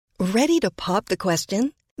Ready to pop the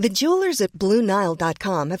question? The jewelers at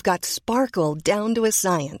BlueNile.com have got sparkle down to a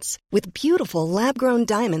science with beautiful lab-grown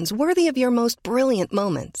diamonds worthy of your most brilliant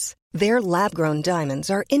moments. Their lab-grown diamonds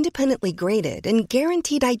are independently graded and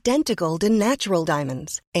guaranteed identical to natural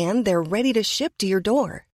diamonds, and they're ready to ship to your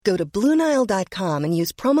door. Go to BlueNile.com and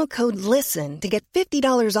use promo code LISTEN to get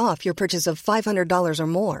 $50 off your purchase of $500 or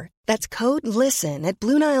more. That's code LISTEN at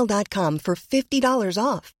BlueNile.com for $50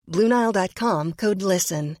 off. BlueNile.com, code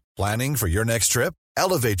LISTEN. Planning for your next trip?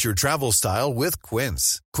 Elevate your travel style with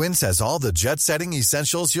Quince. Quince has all the jet-setting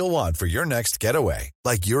essentials you'll want for your next getaway,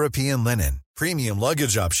 like European linen, premium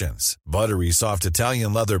luggage options, buttery soft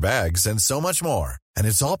Italian leather bags, and so much more. And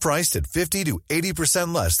it's all priced at 50 to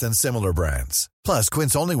 80% less than similar brands. Plus,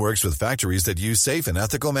 Quince only works with factories that use safe and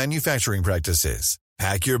ethical manufacturing practices.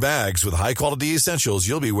 Pack your bags with high-quality essentials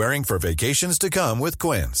you'll be wearing for vacations to come with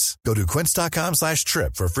Quince. Go to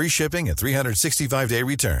quince.com/trip for free shipping and 365-day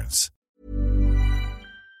returns.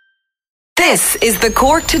 This is the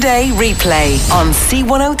Cork Today replay on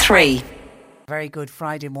C103. Very good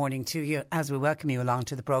Friday morning to you as we welcome you along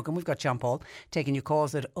to the programme. We've got John Paul taking your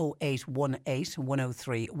calls at 0818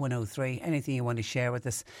 103 103. Anything you want to share with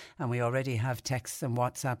us. And we already have texts and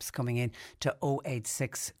WhatsApps coming in to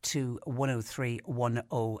 0862 103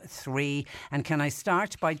 103. And can I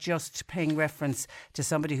start by just paying reference to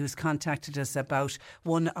somebody who's contacted us about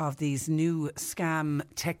one of these new scam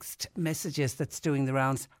text messages that's doing the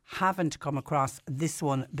rounds. Haven't come across this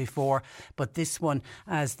one before, but this one,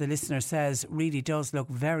 as the listener says, really does look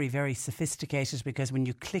very, very sophisticated, because when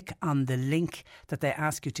you click on the link that they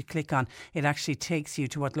ask you to click on, it actually takes you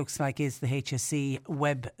to what looks like is the HSE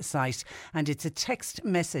website, and it's a text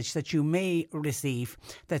message that you may receive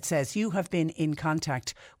that says you have been in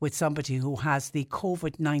contact with somebody who has the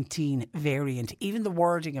COVID-19 variant. Even the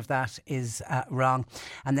wording of that is wrong.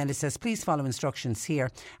 And then it says, please follow instructions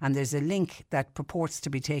here, and there's a link that purports to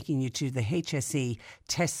be taking you to the HSE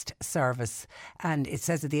test service, and it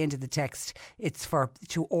says at the end of the text it's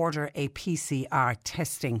to order a PCR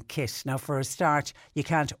testing kit. Now, for a start, you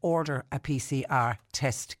can't order a PCR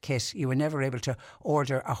test kit. You were never able to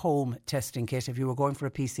order a home testing kit. If you were going for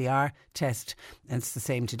a PCR test, and it's the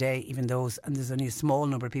same today, even those, and there's only a small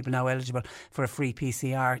number of people now eligible for a free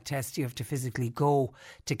PCR test, you have to physically go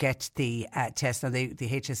to get the test. Now, the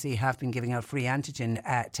HSE have been giving out free antigen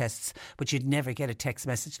tests, but you'd never get a text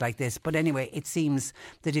message like this. But anyway, it seems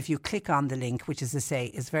that if you click on the link, which, as I say,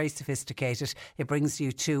 is very sophisticated, it brings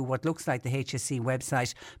you to what looks like the HSE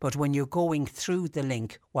website. But when you're going through the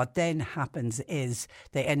link, what then happens is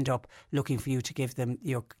they end up looking for you to give them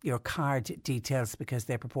your card details, because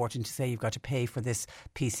they're purporting to say you've got to pay for this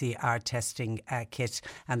PCR testing kit.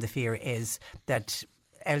 And the fear is that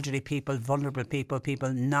elderly people, vulnerable people,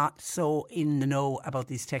 people not so in the know about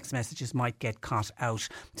these text messages might get caught out.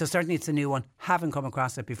 So certainly it's a new one. Haven't come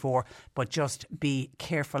across it before, but just be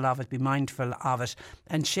careful of it, be mindful of it,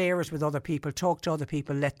 and share it with other people. Talk to other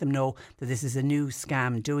people, let them know that this is a new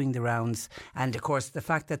scam doing the rounds. And of course, the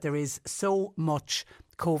fact that there is so much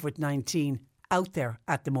COVID-19 out there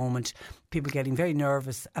at the moment, people getting very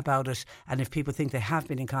nervous about it, and if people think they have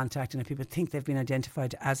been in contact, and if people think they've been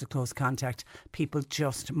identified as a close contact, people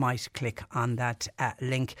just might click on that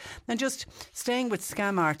link. And just staying with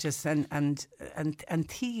scam artists and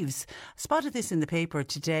thieves, spotted this in the paper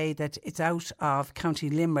today that it's out of County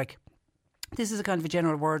Limerick. This is a kind of a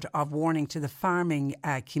general word of warning to the farming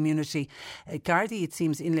community. Gardaí, it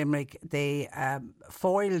seems, in Limerick, they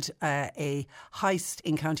foiled a heist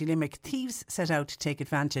in County Limerick. Thieves set out to take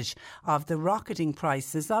advantage of the rocketing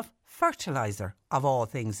prices of fertiliser, of all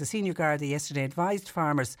things. The senior Garda yesterday advised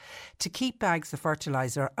farmers to keep bags of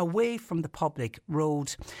fertiliser away from the public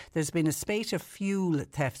road. There's been a spate of fuel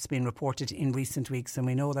thefts being reported in recent weeks, and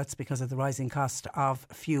we know that's because of the rising cost of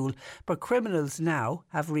fuel. But criminals now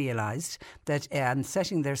have realised that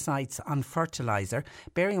setting their sights on fertiliser,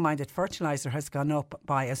 bearing in mind that fertiliser has gone up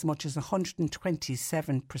by as much as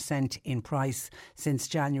 127% in price since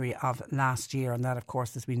January of last year. And that, of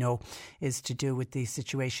course, as we know, is to do with the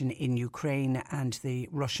situation in Ukraine and the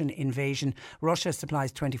Russian invasion. Russia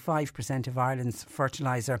supplies 25% of Ireland's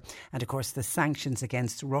fertiliser, and of course the sanctions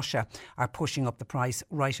against Russia are pushing up the price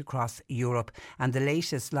right across Europe. And the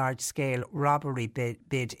latest large-scale robbery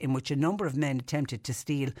bid in which a number of men attempted to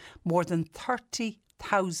steal more than 30,000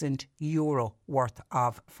 €5,000 worth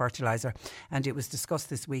of fertiliser. And it was discussed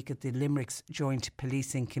this week at the Limerick's Joint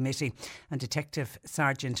Policing Committee. And Detective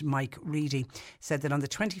Sergeant Mike Reedy said that on the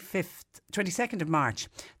 22nd of March,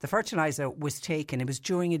 the fertiliser was taken. It was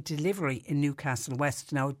during a delivery in Newcastle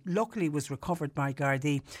West. Now, luckily it was recovered by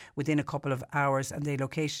Gardaí within a couple of hours, and they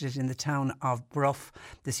located it in the town of Bruff.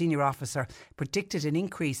 The senior officer predicted an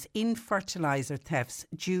increase in fertiliser thefts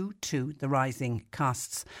due to the rising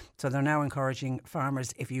costs. So they're now encouraging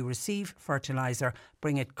farmers, if you receive fertiliser,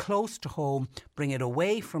 bring it close to home, bring it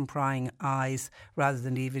away from prying eyes rather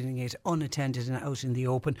than leaving it unattended and out in the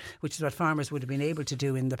open, which is what farmers would have been able to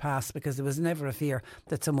do in the past, because there was never a fear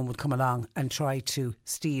that someone would come along and try to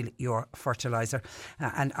steal your fertiliser.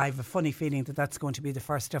 And I have a funny feeling that that's going to be the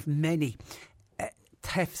first of many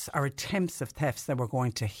thefts or attempts of thefts that we're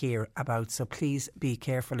going to hear about. So please be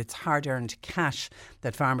careful. It's hard-earned cash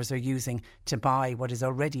that farmers are using to buy what is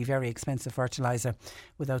already very expensive fertiliser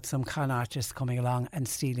without some con artist coming along and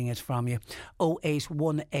stealing it from you.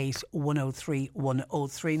 0818 103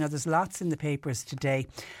 103. Now, there's lots in the papers today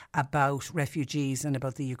about refugees and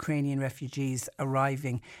about the Ukrainian refugees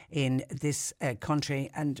arriving in this country,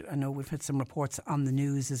 and I know we've had some reports on the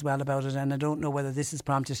news as well about it, and I don't know whether this has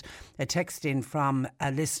prompted a text in from a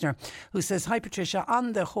listener who says, "Hi Patricia,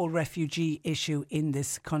 on the whole refugee issue in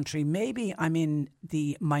this country, maybe I'm in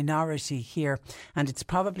the minority here and it's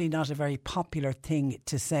probably not a very popular thing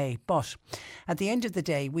to say, but at the end of the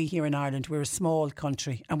day, we here in Ireland, we're a small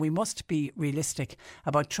country and we must be realistic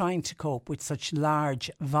about trying to cope with such large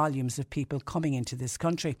volumes of people coming into this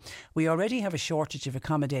country. We already have a shortage of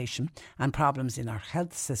accommodation and problems in our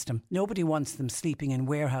health system. Nobody wants them sleeping in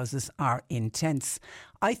warehouses or in tents.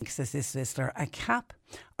 I think," says this listener, "a cap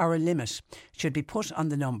or a limit should be put on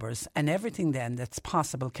the numbers, and everything then that's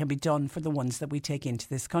possible can be done for the ones that we take into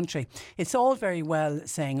this country. It's all very well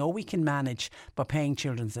saying, oh, we can manage by paying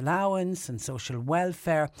children's allowance and social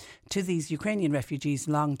welfare to these Ukrainian refugees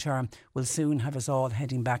long term will soon have us all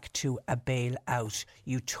heading back to a bailout.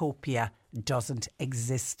 Utopia doesn't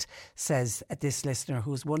exist," says this listener,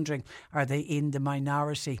 who's wondering, are they in the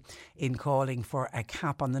minority in calling for a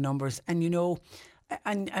cap on the numbers? And you know,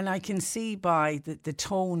 and I can see by the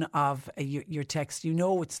tone of your text, you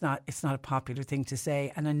know it's not a popular thing to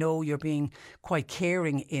say, and I know you're being quite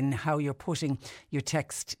caring in how you're putting your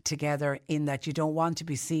text together, in that you don't want to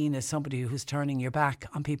be seen as somebody who's turning your back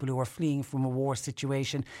on people who are fleeing from a war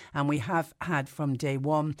situation. And we have had from day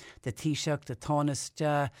one the Taoiseach, the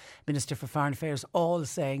Tánaiste, Minister for Foreign Affairs, all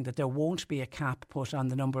saying that there won't be a cap put on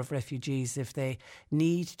the number of refugees. If they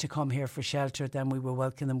need to come here for shelter, then we will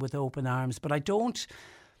welcome them with open arms. But I don't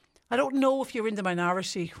know if you're in the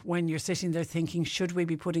minority when you're sitting there thinking, should we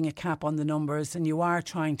be putting a cap on the numbers? And you are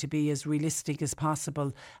trying to be as realistic as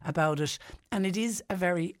possible about it. And it is a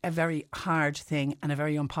very hard thing and a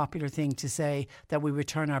very unpopular thing to say, that we would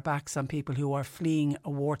turn our backs on people who are fleeing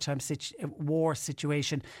a wartime war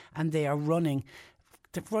situation, and they are running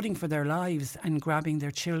for their lives and grabbing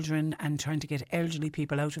their children and trying to get elderly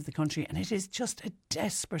people out of the country. And it is just a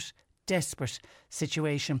desperate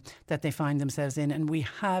situation that they find themselves in. And we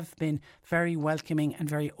have been very welcoming and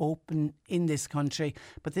very open in this country.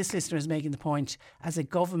 But this listener is making the point, as a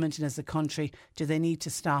government and as a country, do they need to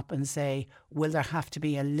stop and say, will there have to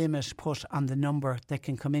be a limit put on the number that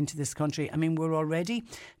can come into this country? I mean, we're already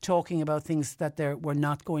talking about things that we're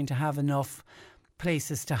not going to have enough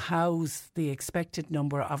places to house the expected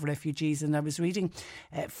number of refugees. And I was reading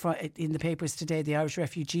in the papers today, the Irish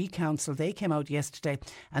Refugee Council, they came out yesterday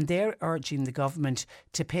and they're urging the government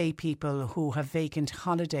to pay people who have vacant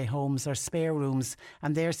holiday homes or spare rooms,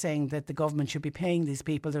 and they're saying that the government should be paying these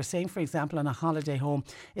people. They're saying, for example, on a holiday home,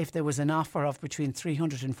 if there was an offer of between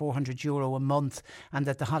 €300 and €400 a month, and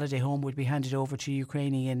that the holiday home would be handed over to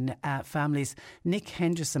Ukrainian families. Nick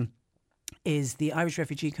Henderson is the Irish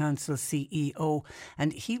Refugee Council CEO,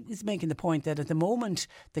 and he was making the point that at the moment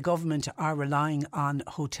the government are relying on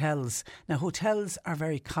hotels. Now, hotels are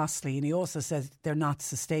very costly, and he also says they're not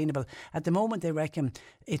sustainable. At the moment they reckon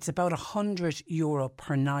it's about €100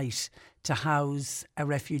 per night to house a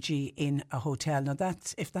refugee in a hotel. Now,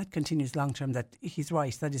 if that continues long term, that he's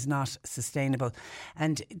right, that is not sustainable.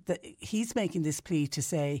 And he's making this plea to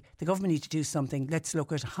say the government need to do something. Let's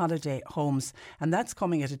look at holiday homes. And that's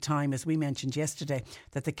coming at a time, as we mentioned yesterday,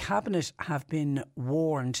 that the Cabinet have been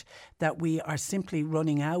warned that we are simply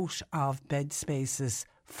running out of bed spaces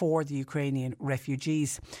for the Ukrainian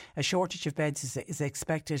refugees. A shortage of beds is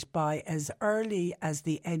expected by as early as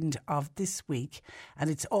the end of this week, and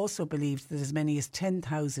it's also believed that as many as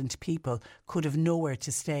 10,000 people could have nowhere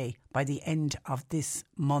to stay by the end of this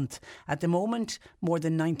month. At the moment, more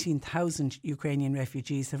than 19,000 Ukrainian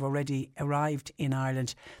refugees have already arrived in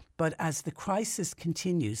Ireland, but as the crisis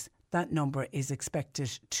continues, that number is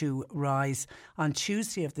expected to rise. On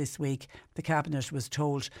Tuesday of this week, the Cabinet was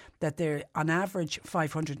told that there, on average,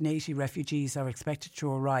 580 refugees are expected to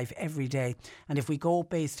arrive every day. And if we go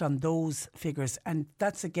based on those figures, and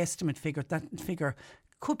that's a guesstimate figure, that figure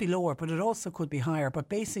could be lower, but it also could be higher. But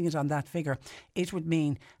basing it on that figure, it would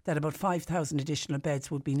mean that about 5,000 additional beds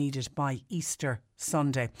would be needed by Easter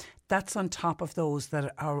Sunday. That's on top of those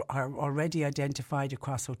that are already identified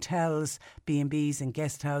across hotels, B&Bs and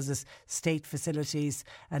guest houses, state facilities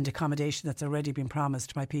and accommodation that's already been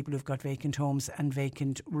promised by people who've got vacant homes and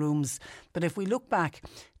vacant rooms. But if we look back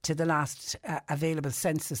to the last available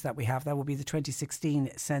census that we have, that would be the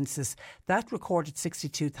 2016 census, that recorded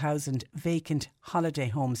 62,000 vacant holiday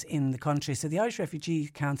homes in the country. So the Irish Refugee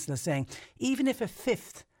Council is saying even if a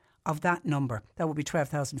fifth of that number, that would be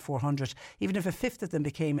 12,400, even if a fifth of them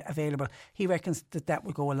became available, he reckons that that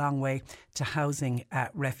would go a long way to housing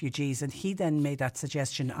refugees. And he then made that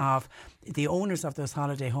suggestion of the owners of those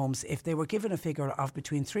holiday homes, if they were given a figure of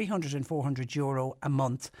between 300 and 400 euro a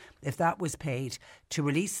month, if that was paid to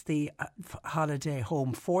release the holiday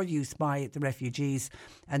home for use by the refugees,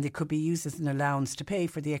 and it could be used as an allowance to pay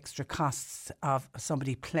for the extra costs of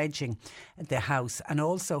somebody pledging the house. And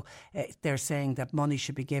also they're saying that money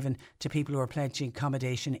should be given to people who are pledging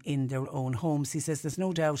accommodation in their own homes. He says there's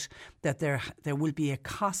no doubt that there will be a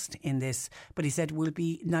cost in this, but he said we'll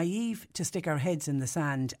be naive to stick our heads in the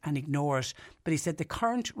sand and ignore it. But he said the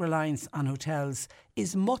current reliance on hotels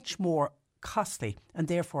is much more costly and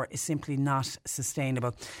therefore is simply not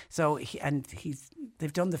sustainable. So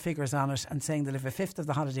they've done the figures on it and saying that if a fifth of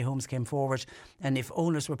the holiday homes came forward and if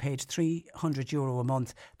owners were paid €300 a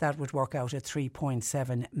month, that would work out at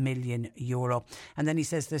 €3.7 million. And then he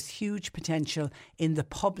says there's huge potential in the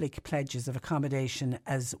public pledges of accommodation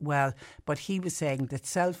as well. But he was saying that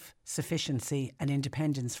self-sufficiency and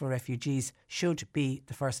independence for refugees should be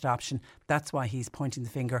the first option. That's why he's pointing the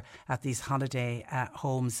finger at these holiday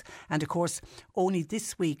homes. And of course, only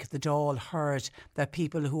this week the Dáil heard that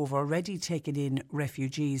people who have already taken in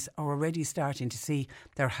refugees are already starting to see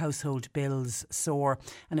their household bills soar.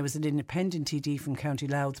 And it was an independent TD from County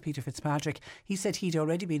Louth, Peter Fitzpatrick. He said he'd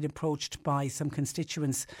already been approached by some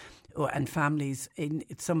constituents and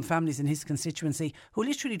some families in his constituency who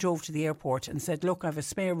literally drove to the airport and said, look, I have a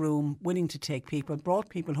spare room, willing to take people, brought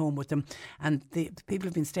people home with them, and the people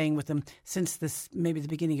have been staying with them since maybe the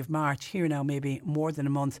beginning of March, here now maybe more than a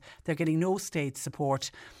month. They're getting no state support.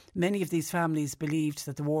 Many of these families believed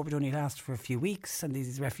that the war would only last for a few weeks and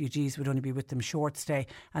these refugees would only be with them short stay.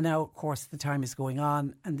 And now, of course, the time is going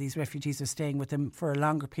on and these refugees are staying with them for a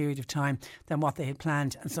longer period of time than what they had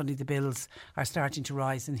planned. And suddenly the bills are starting to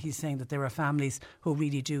rise. And he's saying that there are families who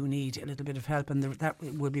really do need a little bit of help, and that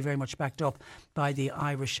will be very much backed up by the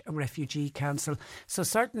Irish Refugee Council. So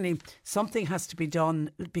certainly something has to be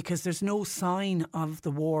done, because there's no sign of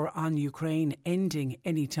the war on Ukraine ending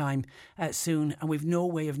anytime soon, and we've no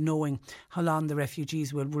way of knowing how long the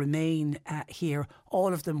refugees will remain here.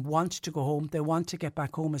 All of them want to go home. They want to get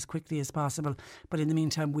back home as quickly as possible. But in the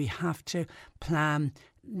meantime, we have to plan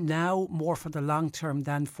now more for the long term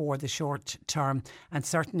than for the short term. And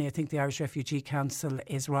certainly I think the Irish Refugee Council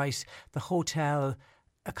is right. The hotel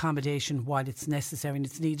accommodation, while it's necessary and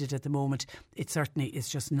it's needed at the moment, it certainly is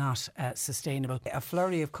just not sustainable. A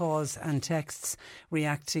flurry of calls and texts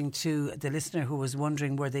reacting to the listener who was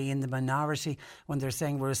wondering, were they in the minority when they're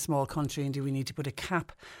saying we're a small country and do we need to put a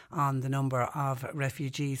cap on the number of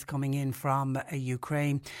refugees coming in from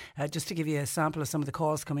Ukraine? Just to give you a sample of some of the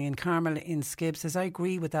calls coming in, Carmel in Skib says, I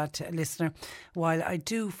agree with that listener. While I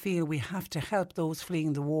do feel we have to help those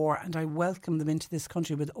fleeing the war and I welcome them into this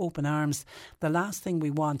country with open arms, the last thing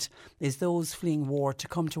we want is those fleeing war to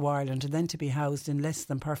come to Ireland and then to be housed in less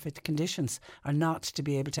than perfect conditions, or not to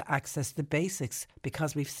be able to access the basics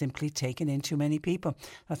because we've simply taken in too many people.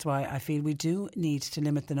 That's why I feel we do need to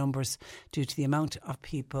limit the numbers due to the amount of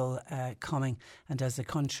people coming, and as a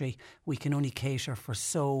country we can only cater for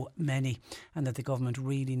so many, and that the government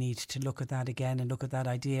really needs to look at that again and look at that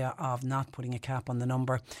idea of not putting a cap on the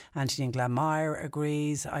number. Anthony in Glanmire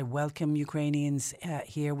agrees. I welcome Ukrainians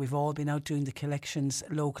here. We've all been out doing the collections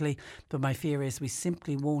us locally. But my fear is we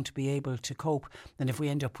simply won't be able to cope. And if we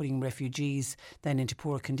end up putting refugees then into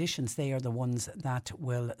poor conditions, they are the ones that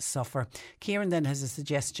will suffer. Kieran then has a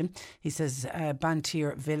suggestion. He says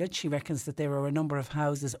Bantir Village, he reckons that there are a number of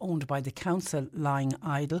houses owned by the council lying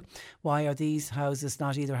idle. Why are these houses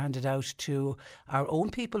not either handed out to our own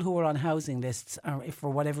people who are on housing lists, or if for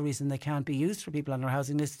whatever reason they can't be used for people on our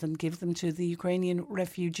housing lists, and give them to the Ukrainian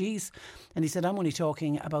refugees? And he said, I'm only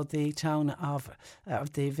talking about the town of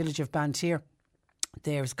the village of Bantir.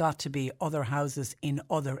 There's got to be other houses in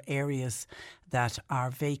other areas that are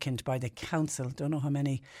vacant by the council. Don't know how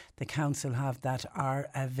many the council have that are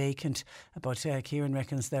vacant, but Kieran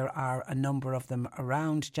reckons there are a number of them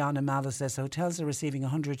around. John and Mallow says hotels are receiving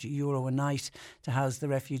 €100 a night to house the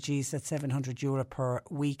refugees. That's €700 per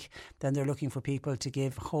week. Then they're looking for people to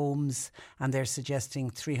give homes, and they're suggesting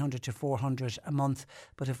 300 to 400 a month.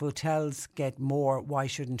 But if hotels get more, why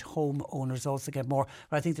shouldn't homeowners also get more?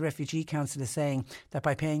 Well, I think the Refugee Council is saying that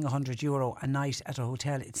by paying €100 a night at a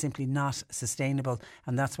hotel, it's simply not sustainable,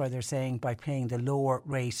 and that's why they're saying by paying the lower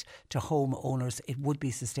rate to homeowners, it would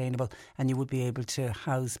be sustainable and you would be able to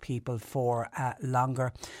house people for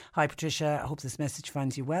longer. Hi Patricia, I hope this message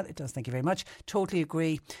finds you well. It does, thank you very much. Totally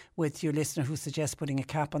agree with your listener who suggests putting a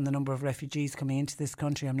cap on the number of refugees coming into this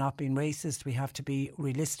country. I'm not being racist, we have to be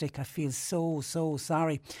realistic. I feel so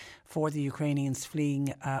sorry for the Ukrainians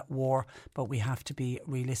fleeing war, but we have to be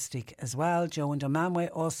realistic as well. Joe in Dunmanway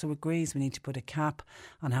also agrees we need to put a cap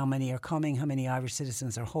on how many are coming, how many Irish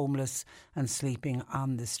citizens are homeless and sleeping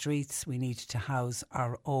on the streets. We need to house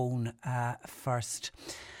our own first.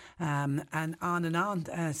 And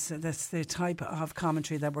on. So that's the type of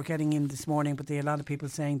commentary that we're getting in this morning, but there are a lot of people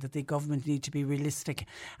saying that the government need to be realistic.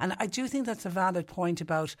 And I do think that's a valid point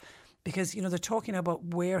about, because, you know, they're talking about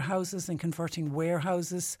warehouses and converting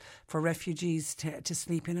warehouses for refugees to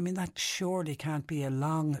sleep in. I mean, that surely can't be a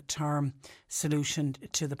long-term solution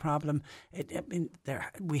to the problem.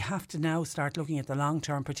 We have to now start looking at the long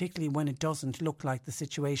term, particularly when it doesn't look like the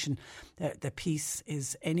situation, the peace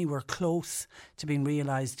is anywhere close to being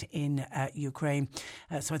realised in Ukraine.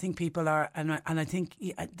 So I think people are, and I think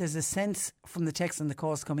there's a sense from the text and the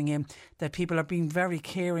calls coming in that people are being very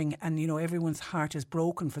caring, and, you know, everyone's heart is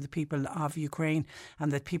broken for the people of Ukraine,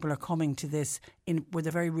 and that people are coming to this with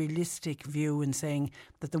a very realistic view and saying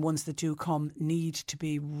that the ones that do come need to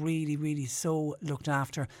be really so looked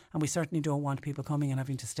after, and we certainly don't want people coming and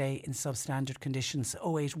having to stay in substandard conditions.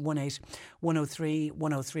 0818 103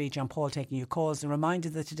 103. John Paul taking your calls. A reminder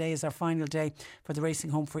that today is our final day for the Racing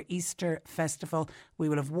Home for Easter Festival. We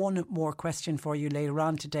will have one more question for you later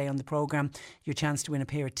on today on the programme. Your chance to win a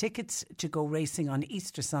pair of tickets to go racing on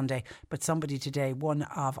Easter Sunday. But somebody today, one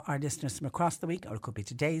of our listeners from across the week, or it could be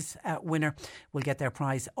today's winner, will get their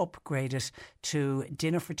prize upgraded to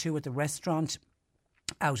dinner for two at the restaurant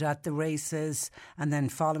out at the races, and then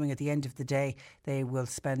following at the end of the day they will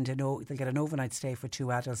they'll get an overnight stay for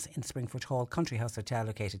two adults in Springford Hall Country House Hotel,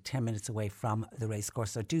 located 10 minutes away from the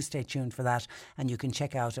racecourse. So do stay tuned for that, and you can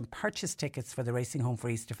check out and purchase tickets for the Racing Home for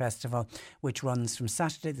Easter Festival, which runs from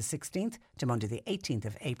Saturday the 16th to Monday the 18th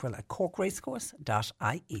of April at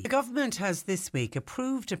corkracecourse.ie. The government has this week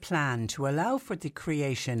approved a plan to allow for the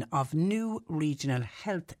creation of new regional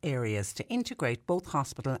health areas to integrate both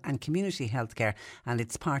hospital and community healthcare, and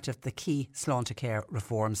it's part of the key Sláintecare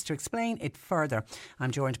reforms. To explain it further, I'm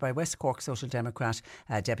joined by West Cork Social Democrat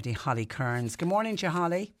Deputy Holly Kearns. Good morning to you,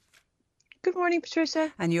 Holly. Good morning,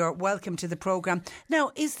 Patricia. And you're welcome to the programme. Now,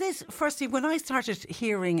 is this, firstly, when I started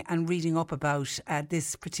hearing and reading up about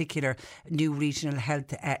this particular new regional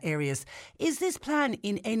health areas, is this plan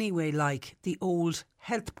in any way like the old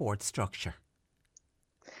health board structure?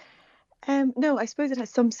 No, I suppose it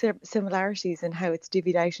has some similarities in how it's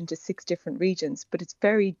divvied out into 6 different regions, but it's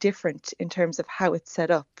very different in terms of how it's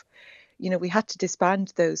set up. You know, we had to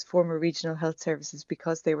disband those former regional health services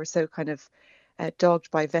because they were so kind of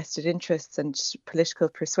dogged by vested interests and political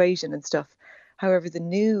persuasion and stuff. However, the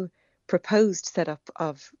new proposed setup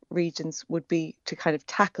of regions would be to kind of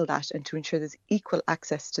tackle that and to ensure there's equal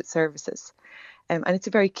access to services. And it's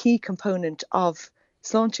a very key component of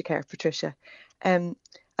Sláintecare, Patricia.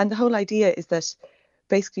 And the whole idea is that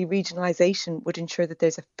basically regionalisation would ensure that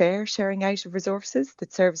there's a fair sharing out of resources,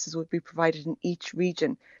 that services would be provided in each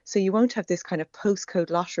region. So you won't have this kind of postcode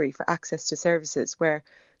lottery for access to services where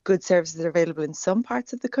good services are available in some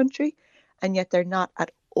parts of the country and yet they're not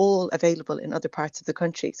at all available in other parts of the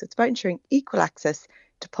country. So it's about ensuring equal access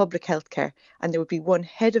to public healthcare, and there would be one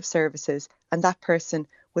head of services, and that person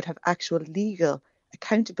would have actual legal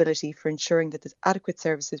accountability for ensuring that there's adequate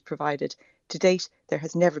services provided. To date, there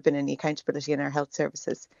has never been any accountability in our health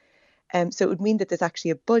services. So it would mean that there's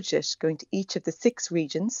actually a budget going to each of the 6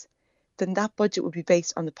 regions. Then that budget would be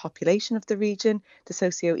based on the population of the region, the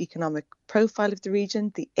socio-economic profile of the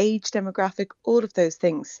region, the age demographic, all of those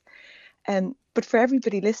things. But for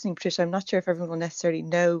everybody listening, Patricia, I'm not sure if everyone will necessarily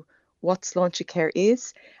know what Sláinte Care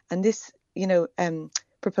is. And this,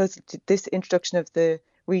 proposal to this introduction of the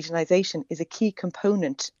regionalisation is a key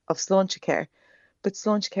component of Sláinte Care. But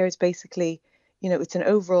Sláinte Care is basically, it's an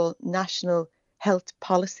overall national health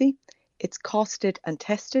policy. It's costed and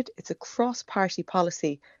tested. It's a cross-party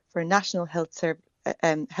policy for a national health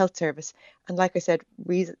service. And like I said,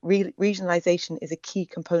 regionalisation is a key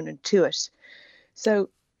component to it. So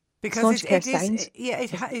because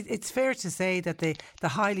it's fair to say that the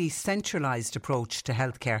highly centralised approach to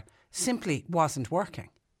healthcare simply wasn't working.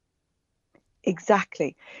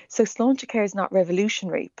 Exactly. So Sláinte Care is not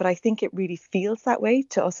revolutionary, but I think it really feels that way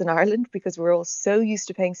to us in Ireland because we're all so used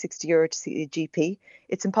to paying €60 to see a GP.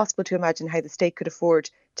 It's impossible to imagine how the state could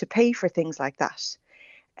afford to pay for things like that,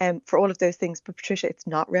 for all of those things. But Patricia, it's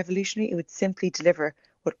not revolutionary. It would simply deliver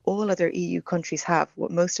what all other EU countries have,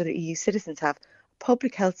 what most other EU citizens have, a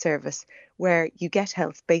public health service where you get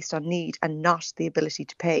health based on need and not the ability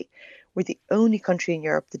to pay. We're the only country in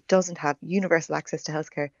Europe that doesn't have universal access to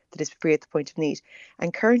healthcare that is free at the point of need.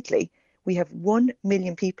 And currently, we have 1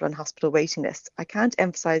 million people on hospital waiting lists. I can't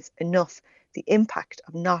emphasise enough the impact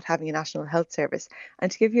of not having a national health service.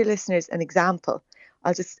 And to give your listeners an example,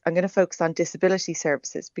 I'm going to focus on disability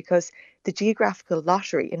services because the geographical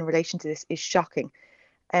lottery in relation to this is shocking,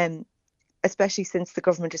 especially since the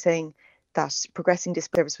government is saying that progressing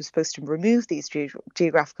disability service was supposed to remove these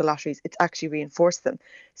geographical lotteries. It's actually reinforced them.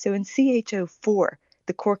 So in CHO4,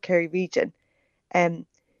 the Cork Kerry region, Down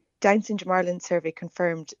Syndrome Ireland survey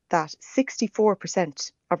confirmed that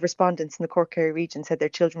 64% of respondents in the Cork Kerry region said their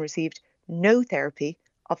children received no therapy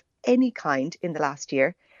of any kind in the last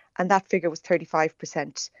year, and that figure was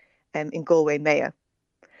 35% in Galway Mayo.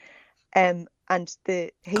 And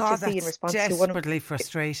the HSE in response to one of desperately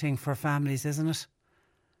frustrating for families, isn't it?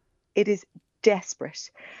 It is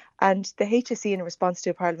desperate. And the HSE, in response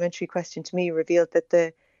to a parliamentary question to me, revealed that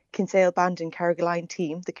the Kinsale Bandon Carrigaline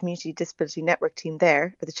team, the Community Disability Network team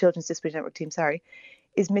there, or the Children's Disability Network team,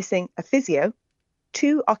 is missing a physio,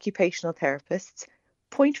 2 occupational therapists,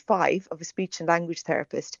 0.5 of a speech and language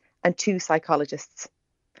therapist, and 2 psychologists.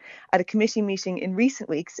 At a committee meeting in recent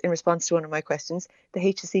weeks, in response to one of my questions, the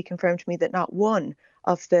HSE confirmed to me that not one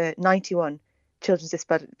of the 91 Children's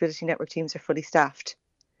Disability Network teams are fully staffed.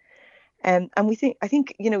 And I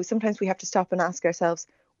think, sometimes we have to stop and ask ourselves,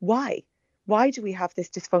 why? Why do we have this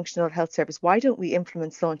dysfunctional health service? Why don't we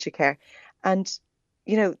implement Sláinte Care? And,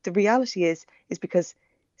 the reality is because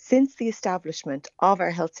since the establishment of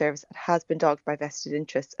our health service, it has been dogged by vested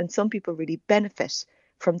interests. And some people really benefit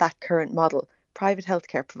from that current model. Private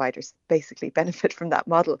healthcare providers basically benefit from that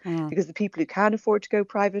model because the people who can afford to go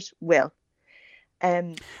private will.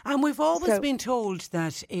 And we've always been told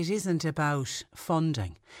that it isn't about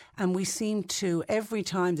funding. And we seem to, every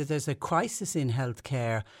time that there's a crisis in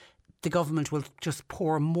healthcare, the government will just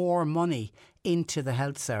pour more money into the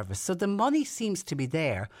health service. So the money seems to be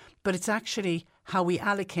there, but it's actually how we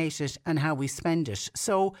allocate it and how we spend it.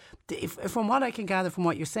 So from what I can gather from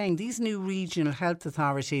what you're saying, these new regional health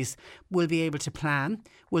authorities will be able to plan,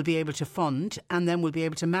 will be able to fund, and then will be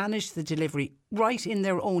able to manage the delivery right in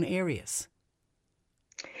their own areas.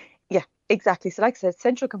 Yeah, exactly. So like I said,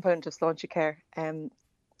 central component of Sláinte Care, and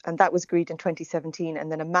that was agreed in 2017,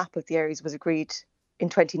 and then a map of the areas was agreed in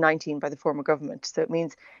 2019 by the former government. So it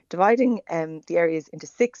means dividing the areas into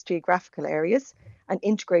 6 geographical areas and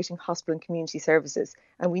integrating hospital and community services.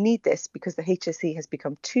 And we need this because the HSE has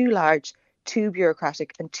become too large, too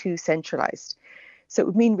bureaucratic and too centralised. So it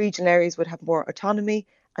would mean regional areas would have more autonomy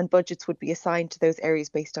and budgets would be assigned to those areas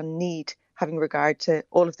based on need, having regard to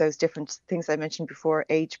all of those different things I mentioned before,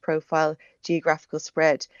 age profile, geographical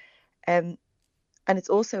spread. And it's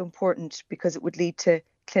also important because it would lead to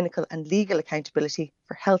clinical and legal accountability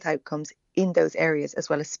for health outcomes in those areas, as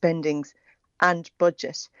well as spendings and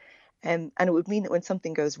budget. And it would mean that when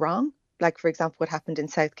something goes wrong, like, for example, what happened in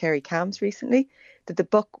South Kerry CAMHS recently, that the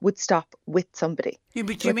buck would stop with somebody.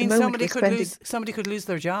 But you mean somebody could lose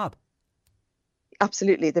their job?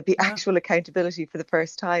 Absolutely. There'd be actual accountability for the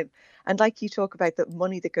first time. And like you talk about the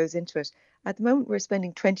money that goes into it, at the moment we're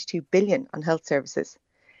spending 22 billion on health services.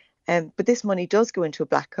 But this money does go into a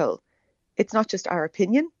black hole. It's not just our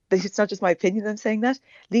opinion. It's not just my opinion I'm saying that.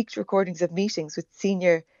 Leaked recordings of meetings with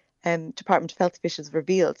senior Department of Health officials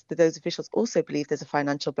revealed that those officials also believe there's a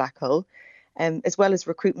financial black hole, as well as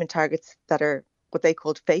recruitment targets that are what they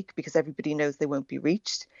called fake because everybody knows they won't be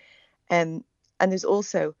reached. And there's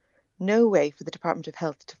also no way for the Department of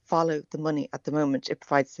Health to follow the money at the moment it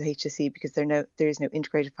provides to the HSE, because there is no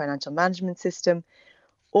integrated financial management system,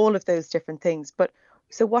 all of those different things. But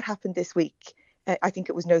so what happened this week? I think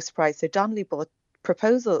it was no surprise. So Donnelly brought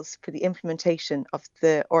proposals for the implementation of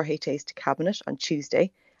the RHAs to Cabinet on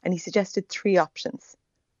Tuesday, and he suggested 3 options.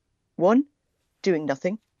 1, doing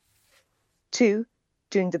nothing. 2,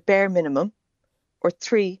 doing the bare minimum. Or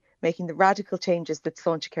 3, making the radical changes that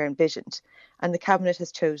Sláintecare envisioned. And the Cabinet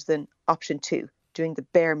has chosen option 2, doing the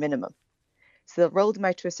bare minimum. So they'll roll them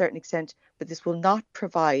out to a certain extent, but this will not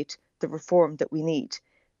provide the reform that we need.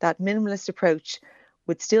 That minimalist approach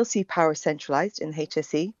would still see power centralised in the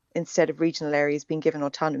HSE instead of regional areas being given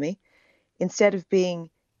autonomy, instead of being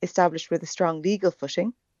established with a strong legal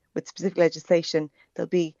footing with specific legislation. They'll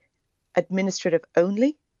be administrative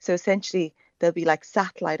only. So essentially, they'll be like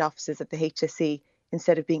satellite offices of the HSE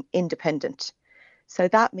instead of being independent. So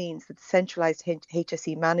that means that the centralised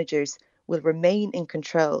HSE managers will remain in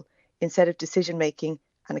control instead of decision making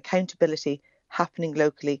and accountability happening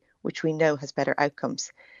locally, which we know has better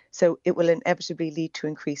outcomes. So it will inevitably lead to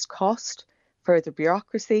increased cost, further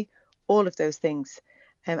bureaucracy, all of those things.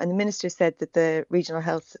 And the Minister said that the regional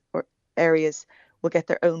health areas will get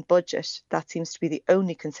their own budget. That seems to be the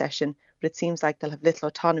only concession, but it seems like they'll have little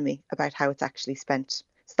autonomy about how it's actually spent.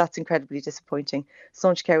 So that's incredibly disappointing.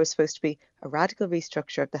 Sláintecare was supposed to be a radical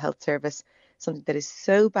restructure of the health service, something that is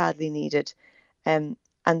so badly needed. And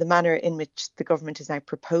the manner in which the government is now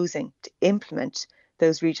proposing to implement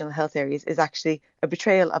those regional health areas is actually a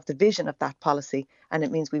betrayal of the vision of that policy, and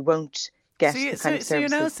it means we won't get the kind of services. So you're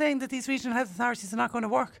now saying that these regional health authorities are not going to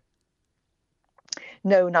work?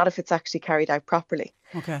 No, not if it's actually carried out properly.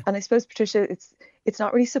 Okay. And I suppose, Patricia, it's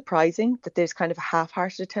not really surprising that there's kind of a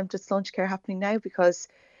half-hearted attempt at Sláintecare happening now, because,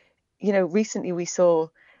 you know, recently we saw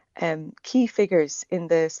key figures in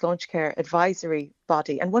the Sláintecare advisory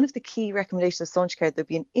body. And one of the key recommendations of Sláintecare, there'd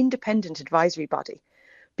be an independent advisory body,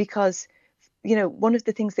 because, you know, one of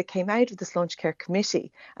the things that came out of the Sláintecare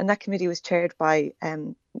committee, and that committee was chaired by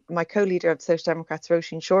my co-leader of the Social Democrats,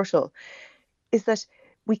 Roisin Shortall, is that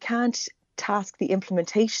we can't task the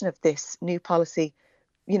implementation of this new policy.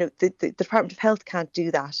 You know, the Department of Health can't do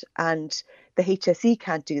that, and the HSE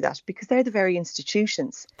can't do that, because they're the very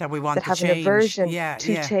institutions that we want that have change. an aversion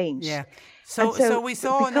to change. Yeah. So we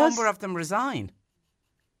saw a number of them resign.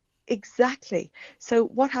 Exactly. So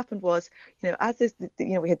what happened was, you know, as this,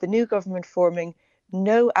 you know, we had the new government forming,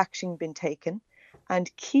 no action been taken,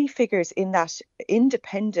 and key figures in that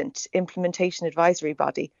independent implementation advisory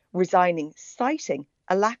body resigning, citing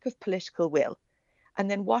a lack of political will. And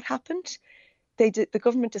then what happened? The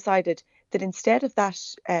government decided that instead of that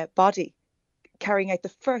body carrying out the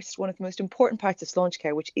first, one of the most important parts of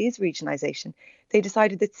Sláintecare, which is regionalisation, they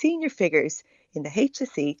decided that senior figures in the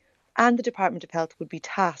HSE and the Department of Health would be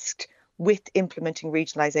tasked with implementing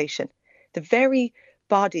regionalisation. The very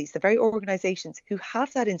bodies, the very organisations who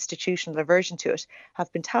have that institutional aversion to it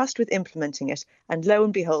have been tasked with implementing it, and lo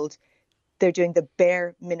and behold, they're doing the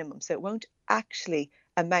bare minimum. So it won't actually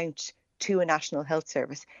amount to a national health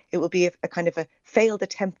service. It will be a kind of a failed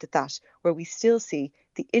attempt at that, where we still see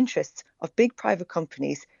the interests of big private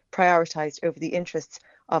companies prioritised over the interests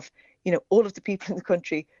of, you know, all of the people in the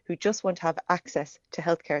country who just want to have access to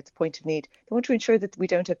healthcare at the point of need. They want to ensure that we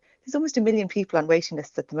don't have. There's almost 1 million people on waiting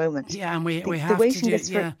lists at the moment. Yeah, and we have to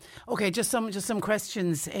do. Yeah. Okay, just some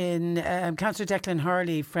questions in. Councillor Declan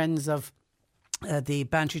Hurley, friends of the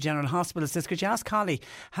Bantry General Hospital, says, could you ask Holly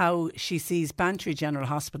how she sees Bantry General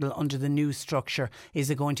Hospital under the new structure? Is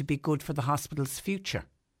it going to be good for the hospital's future?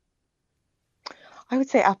 I would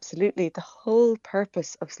say absolutely. The whole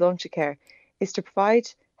purpose of Sláintecare is to provide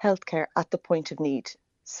healthcare at the point of need.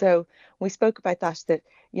 So we spoke about that,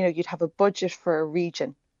 you know, you'd have a budget for a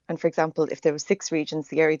region. And for example, if there were 6 regions,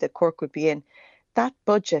 the area that Cork would be in, that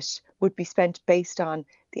budget would be spent based on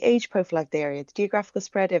the age profile of the area, the geographical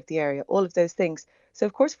spread of the area, all of those things. So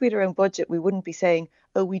of course, if we had our own budget, we wouldn't be saying,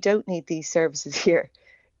 oh, we don't need these services here.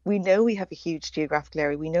 We know we have a huge geographical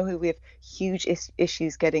area. We know we have huge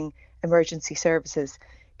issues getting emergency services,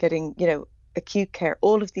 getting, you know, acute care,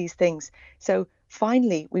 all of these things. So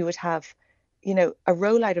finally, we would have, you know, a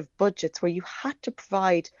rollout of budgets where you had to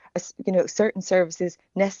provide, you know, certain services,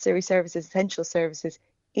 necessary services, essential services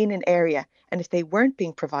in an area. And if they weren't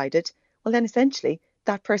being provided, well, then essentially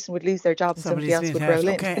that person would lose their job and somebody else would roll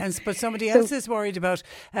in. Okay, but somebody else is worried about,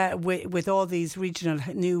 with all these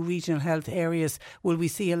new regional health areas, will we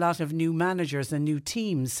see a lot of new managers and new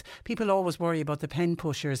teams? People always worry about the pen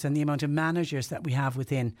pushers and the amount of managers that we have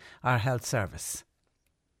within our health service.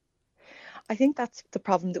 I think that's the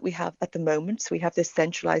problem that we have at the moment. So we have this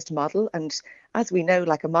centralised model, and as we know,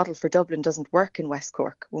 like, a model for Dublin doesn't work in West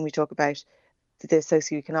Cork when we talk about the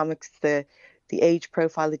socioeconomics, the age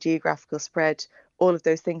profile, the geographical spread, all of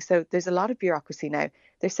those things. So there's a lot of bureaucracy now.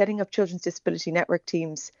 They're setting up children's disability network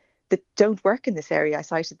teams that don't work in this area. I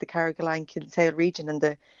cited the Carrigaline Kinsale region and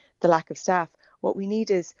the lack of staff. What we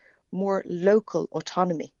need is more local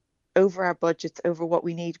autonomy over our budgets, over what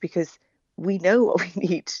we need, because we know what we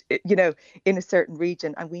need, in a certain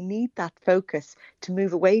region, and we need that focus to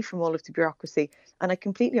move away from all of the bureaucracy. And I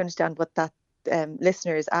completely understand what that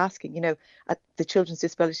listener is asking. At the Children's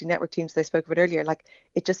Disability Network teams that I spoke about earlier, like,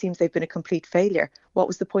 it just seems they've been a complete failure. What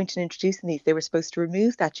was the point in introducing these? They were supposed to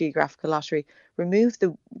remove that geographical lottery, remove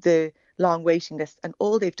the long waiting list, and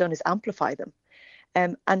all they've done is amplify them.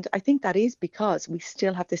 And I think that is because we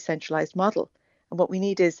still have this centralised model. And what we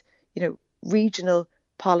need is, regional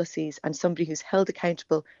policies and somebody who's held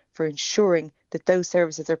accountable for ensuring that those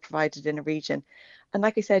services are provided in a region. And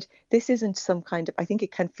like I said, this isn't some kind of, I think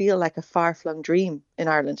it can feel like a far-flung dream in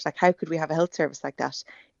Ireland. Like, how could we have a health service like that?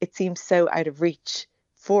 It seems so out of reach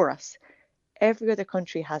for us. Every other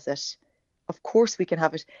country has it. Of course we can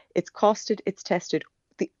have it. It's costed, it's tested.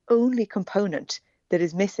 The only component that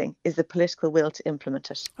is missing is the political will to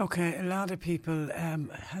implement it. Okay, a lot of people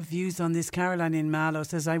have views on this. Caroline in Mallow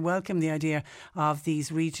says, I welcome the idea of these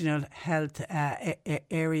regional health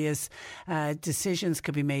areas. Decisions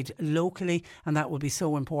could be made locally, and that will be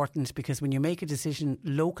so important, because when you make a decision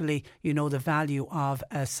locally, you know the value of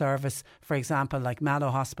a service, for example, like Mallow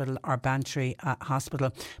Hospital or Bantry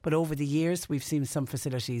Hospital. But over the years, we've seen some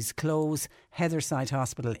facilities close. Heatherside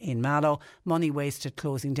Hospital in Mallow, money wasted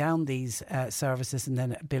closing down these services, and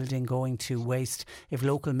then a building going to waste. If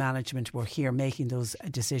local management were here making those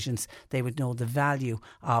decisions, they would know the value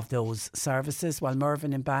of those services. While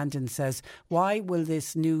Mervyn in Bandon says, why will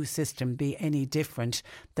this new system be any different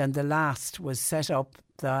than the last was set up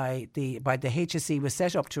by the HSE, was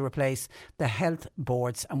set up to replace the health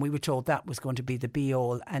boards, and we were told that was going to be the be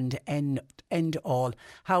all and end all.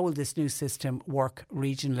 How will this new system work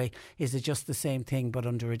regionally? Is it just the same thing but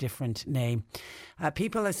under a different name?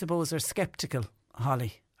 People, I suppose, are sceptical,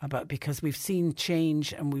 Holly, because we've seen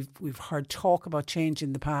change, and we've heard talk about change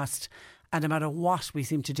in the past, and no matter what we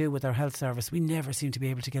seem to do with our health service, we never seem to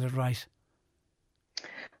be able to get it right.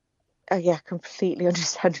 Yeah, completely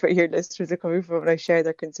understand where your listeners are coming from, and I share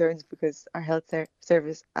their concerns, because our health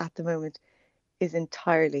service at the moment is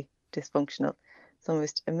entirely dysfunctional. It's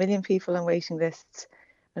almost 1 million people on waiting lists,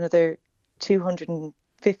 another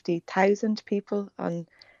 250,000 people on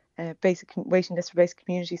basic waiting lists for basic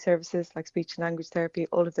community services like speech and language therapy,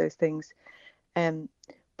 all of those things.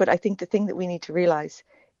 But I think the thing that we need to realise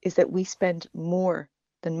is that we spend more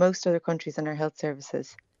than most other countries on our health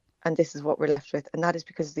services. And this is what we're left with. And that is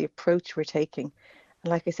because of the approach we're taking.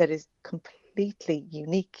 And like I said, is completely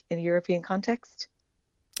unique in a European context.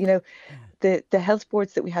 The health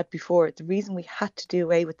boards that we had before, the reason we had to do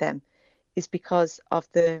away with them is because of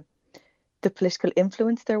the political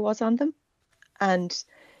influence there was on them. And,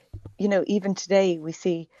 even today we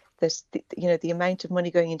see that, the amount of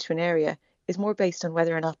money going into an area is more based on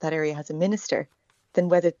whether or not that area has a minister than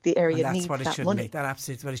whether the area needs that money. That's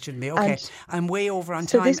absolutely what it should be. Okay, I'm way over on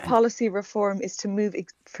time. So this policy reform is to move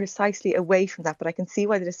precisely away from that. But I can see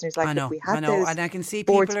why the listeners like that. I know, and I can see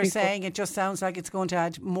people are saying it just sounds like it's going to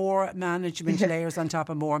add more management layers on top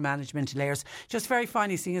of more management layers. Just very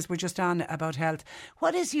finally, seeing as we're just on about health,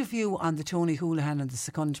 what is your view on the Tony Holohan and the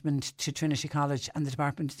secondment to Trinity College and the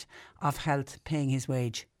Department of Health paying his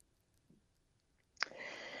wage?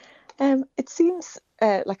 It seems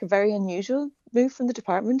like a very unusual move from the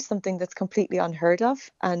department, something that's completely unheard of.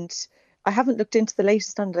 And I haven't looked into the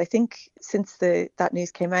latest on it. I think since that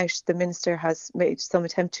news came out, the minister has made some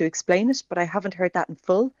attempt to explain it, but I haven't heard that in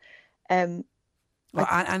full.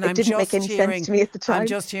 It didn't make any sense to me at the time. I'm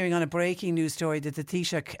just hearing on a breaking news story that the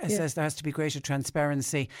Taoiseach says there has to be greater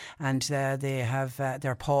transparency, and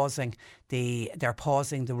they're pausing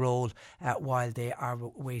the role while they are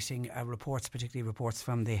waiting reports, particularly reports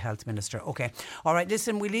from the Health Minister. Okay, all right.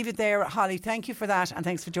 Listen, we leave it there, Holly. Thank you for that, and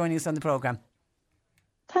thanks for joining us on the programme.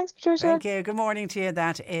 Thanks, Patricia. Thank you. Good morning to you.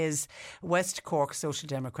 That is West Cork Social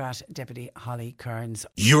Democrat Deputy Holly Kearns.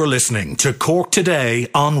 You're listening to Cork Today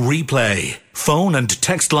on replay. Phone and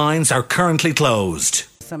text lines are currently closed.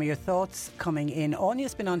 Some of your thoughts coming in.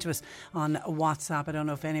 Anya's been on to us on WhatsApp. I don't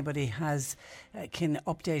know if anybody can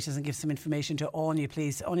update us and give some information to Anya,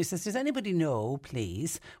 please. Anya says, does anybody know,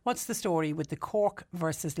 please, what's the story with the Cork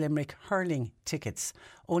versus Limerick hurling tickets?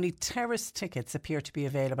 Only terrace tickets appear to be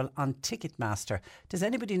available on Ticketmaster. Does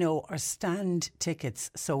anybody know, are stand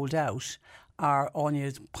tickets sold out? are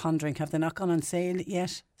Anya pondering, have they not gone on sale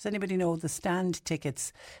yet? Does anybody know the stand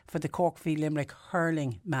tickets for the Cork v Limerick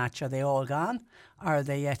hurling match? Are they all gone? Or are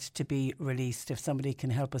they yet to be released? If somebody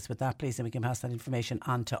can help us with that, please, and we can pass that information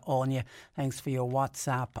on to Anya. Thanks for your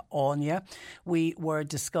WhatsApp, Anya. We were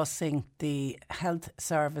discussing the health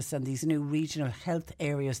service and these new regional health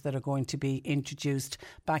areas that are going to be introduced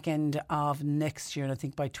back end of next year. And I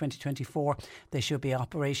think by 2024 they should be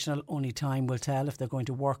operational. Only time will tell if they're going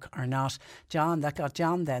to work or not. That got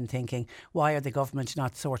John then thinking, why are the government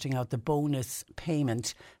not sorting out the bonus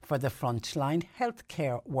payment for the frontline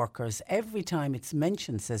healthcare workers? Every time it's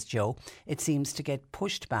mentioned, says Joe, it seems to get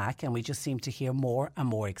pushed back, and we just seem to hear more and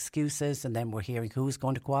more excuses, and then we're hearing who's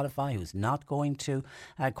going to qualify, who's not going to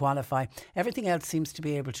qualify. Everything else seems to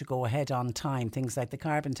be able to go ahead on time, things like the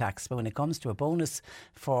carbon tax, but when it comes to a bonus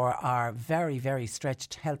for our very, very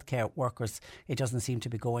stretched healthcare workers, it doesn't seem to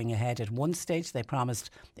be going ahead. At one stage they promised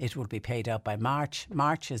it would be paid out by March.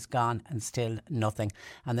 March is gone and still nothing.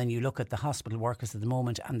 And then you look at the hospital workers at the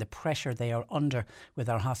moment and the pressure they are under with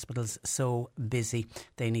our hospitals so busy.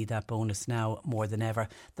 They need that bonus now more than ever.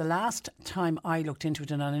 The last time I looked into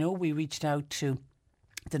it, and I know we reached out to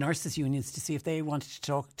the nurses' unions to see if they wanted to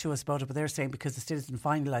talk to us about it, but they're saying because it still isn't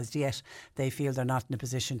finalised yet, they feel they're not in a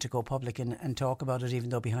position to go public and talk about it,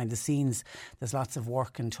 even though behind the scenes there's lots of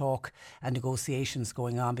work and talk and negotiations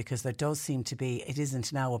going on, because there does seem to be, it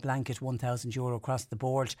isn't now a blanket €1,000 across the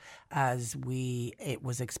board as it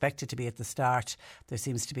was expected to be at the start. There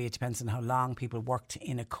seems to be, it depends on how long people worked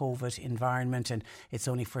in a COVID environment, and it's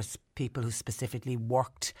only for people who specifically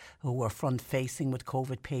worked, who were front facing with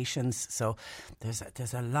COVID patients. So there's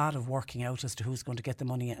a lot of working out as to who's going to get the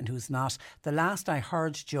money and who's not. The last I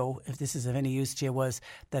heard, Joe, if this is of any use to you, was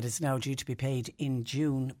that it's now due to be paid in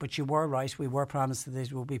June. But you were right, we were promised that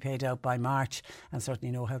it will be paid out by March, and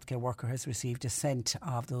certainly no healthcare worker has received a cent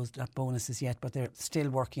of that bonuses yet, but they're still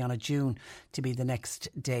working on a June to be the next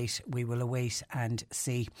date. We will await and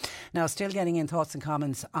see. Now, still getting in thoughts and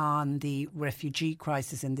comments on the refugee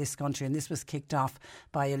crisis in this country, and this was kicked off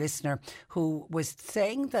by a listener who was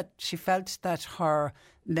saying that she felt that her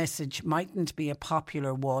message mightn't be a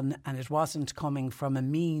popular one, and it wasn't coming from a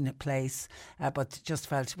mean place, but just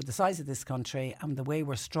felt with the size of this country and the way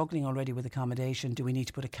we're struggling already with accommodation, do we need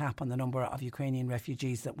to put a cap on the number of Ukrainian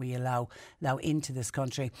refugees that we allow into this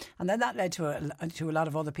country? And then that led to a lot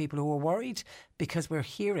of other people who were worried, because we're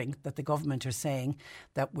hearing that the government are saying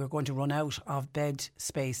that we're going to run out of bed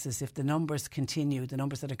spaces if the numbers continue, the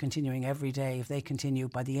numbers that are continuing every day, if they continue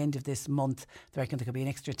by the end of this month, they reckon there could be an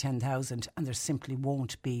extra 10,000, and there simply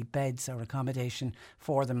won't be beds or accommodation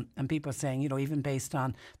for them. And people are saying, even based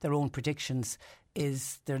on their own predictions,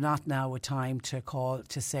 is there not now a time to call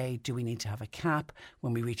to say, do we need to have a cap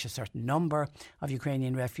when we reach a certain number of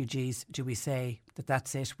Ukrainian refugees? Do we say that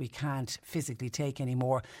that's it, we can't physically take any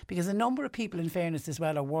more? Because a number of people, in fairness as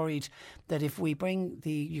well, are worried that if we bring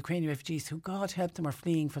the Ukrainian refugees, who God help them are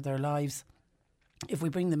fleeing for their lives, if we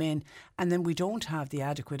bring them in and then we don't have the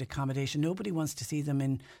adequate accommodation, nobody wants to see them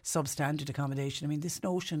in substandard accommodation. I mean, this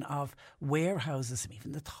notion of warehouses,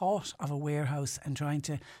 even the thought of a warehouse and trying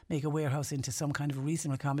to make a warehouse into some kind of a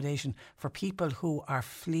reasonable accommodation for people who are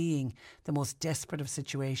fleeing the most desperate of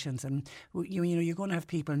situations. And you're going to have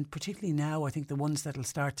people, and particularly now, I think the ones that will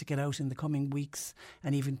start to get out in the coming weeks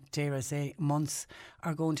and even, dare I say, months,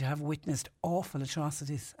 are going to have witnessed awful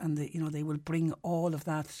atrocities, and they will bring all of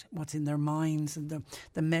that, what's in their minds, and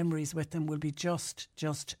the memories with them will be just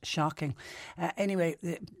shocking. Anyway,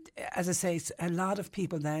 as I say, a lot of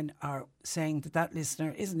people then are saying that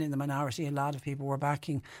listener isn't in the minority. A lot of people were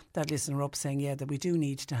backing that listener up, saying, that we do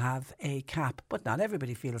need to have a cap. But not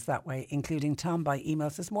everybody feels that way, including Tom by email.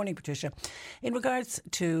 This morning, Patricia, in regards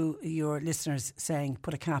to your listeners saying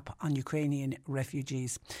put a cap on Ukrainian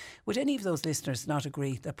refugees, would any of those listeners not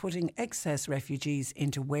agree that putting excess refugees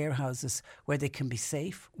into warehouses where they can be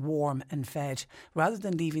safe, warm and fed, rather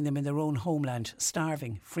than leaving them in their own homeland,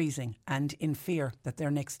 starving, freezing and in fear that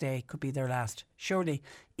their next day could be their last? Surely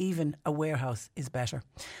even a warehouse is better.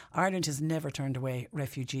 Ireland has never turned away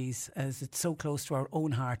refugees, as it's so close to our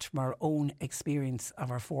own heart from our own experience of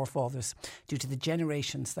our forefathers, due to the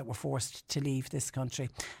generations that were forced to leave this country.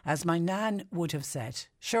 As my nan would have said,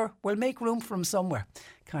 sure, we'll make room for them somewhere.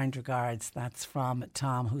 Kind regards. That's from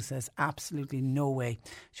Tom, who says absolutely no way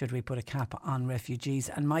should we put a cap on refugees.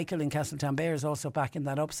 And Michael in Castletownbere is also backing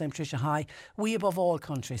that up, saying, Tricia, hi, we above all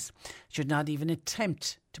countries should not even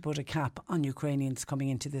attempt to put a cap on Ukrainians coming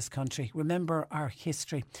into this country. Remember our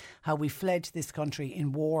history, how we fled this country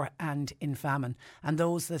in war and in famine, and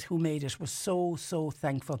those who made it were so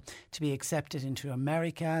thankful to be accepted into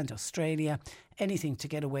America and Australia anything to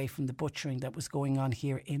get away from the butchering that was going on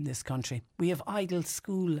here in this country. We have idle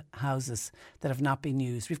school houses that have not been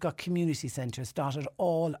used. We've got community centres dotted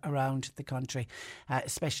all around the country,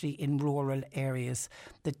 especially in rural areas,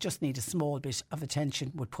 that just need a small bit of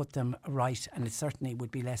attention, would put them right, and it certainly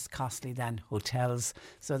would be less costly than hotels.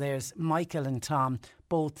 So there's Michael and Tom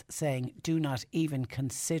both saying do not even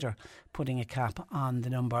consider putting a cap on the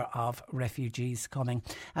number of refugees coming.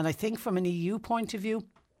 And I think from an EU point of view,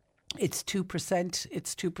 it's 2%.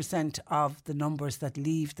 It's 2% of the numbers that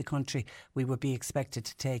leave the country we would be expected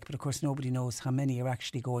to take. But of course, nobody knows how many are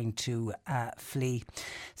actually going to flee.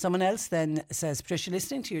 Someone else then says, Patricia,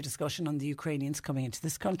 listening to your discussion on the Ukrainians coming into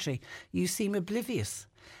this country, you seem oblivious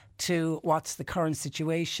to what's the current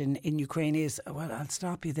situation in Ukraine is. Well, I'll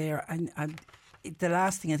stop you there. And the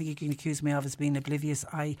last thing I think you can accuse me of is being oblivious.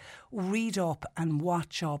 I read up and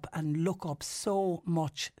watch up and look up so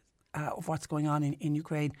much of what's going on in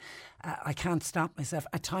Ukraine. I can't stop myself.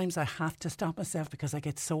 At times I have to stop myself because I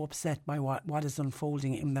get so upset by what is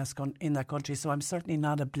unfolding in that country. So I'm certainly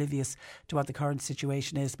not oblivious to what the current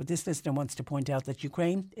situation is. But this listener wants to point out that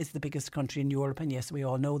Ukraine is the biggest country in Europe, and yes, we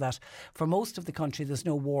all know that. For most of the country there's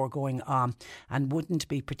no war going on, and wouldn't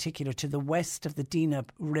be particular to the west of the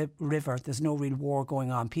Dnipro River. There's no real war going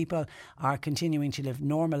on. People are continuing to live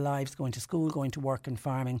normal lives, going to school, going to work and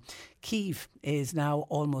farming. Kyiv is now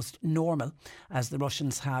almost normal as the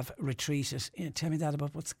Russians have retreated. Tell me that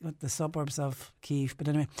about what the suburbs of Kyiv. But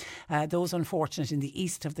anyway, those unfortunate in the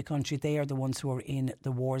east of the country, they are the ones who are in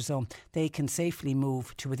the war zone. They can safely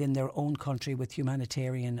move to within their own country with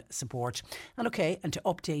humanitarian support. And to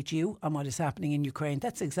update you on what is happening in Ukraine,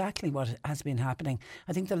 that's exactly what has been happening.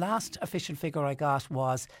 I think the last official figure I got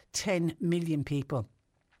was 10 million people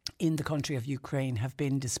in the country of Ukraine have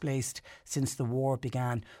been displaced since the war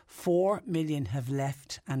began. 4 million have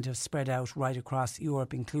left and have spread out right across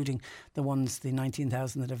Europe, including the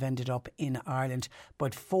 19,000 that have ended up in Ireland.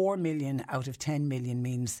 But 4 million out of 10 million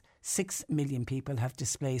means 6 million people have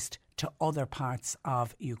displaced to other parts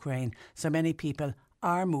of Ukraine. So many people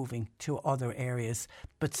are moving to other areas,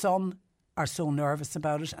 but some are so nervous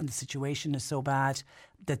about it and the situation is so bad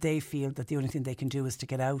that they feel that the only thing they can do is to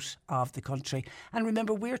get out of the country. And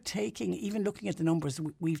remember, we're taking, even looking at the numbers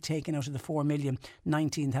we've taken out of the 4 million,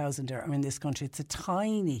 19,000 are in this country. It's a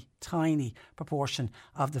tiny, tiny proportion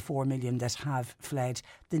of the 4 million that have fled.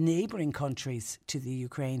 The neighbouring countries to the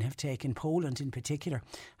Ukraine have taken, Poland in particular,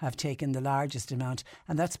 have taken the largest amount.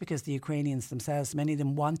 And that's because the Ukrainians themselves, many of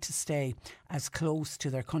them want to stay as close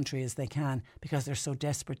to their country as they can because they're so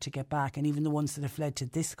desperate to get back. And even the ones that have fled to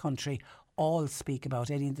this country all speak about,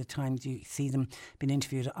 any of the times you see them being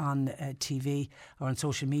interviewed on TV or on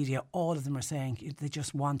social media, all of them are saying they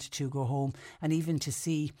just want to go home. And even to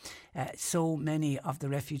see so many of the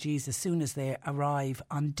refugees, as soon as they arrive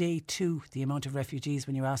on day 2, the amount of refugees,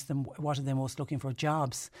 when you ask them what are they most looking for,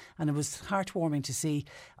 jobs. And it was heartwarming to see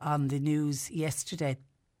on the news yesterday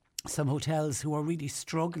some hotels who are really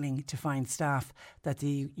struggling to find staff, that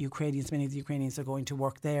the Ukrainians, many of the Ukrainians are going to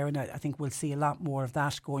work there. And I think we'll see a lot more of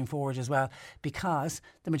that going forward as well, because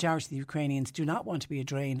the majority of the Ukrainians do not want to be a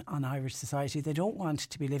drain on Irish society. They don't want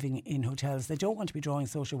to be living in hotels. They don't want to be drawing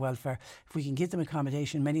social welfare. If we can give them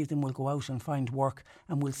accommodation, many of them will go out and find work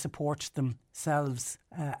and will support themselves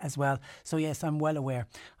as well. So yes, I'm well aware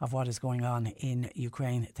of what is going on in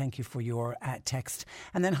Ukraine. Thank you for your text.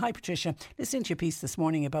 And then, hi Patricia, listening to your piece this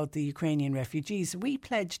morning about the Ukrainian refugees. We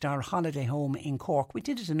pledged our holiday home in Cork. We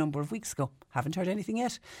did it a number of weeks ago. Haven't heard anything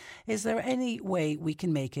yet. Is there any way we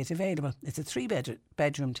can make it available? It's a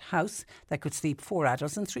 3-bedroomed house that could sleep 4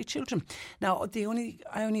 adults and 3 children. Now,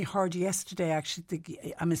 I only heard yesterday,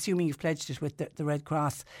 actually, I'm assuming you've pledged it with the Red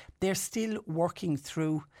Cross. They're still working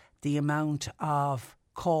through the amount of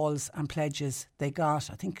calls and pledges they got.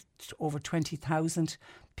 I think over 20,000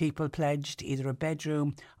 people pledged either a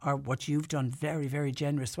bedroom or what you've done, very, very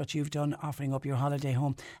generous, what you've done, offering up your holiday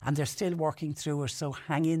home. And they're still working through it, so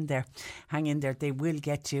hang in there, they will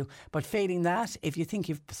get you. But failing that, if you think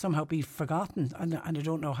you've somehow been forgotten, and I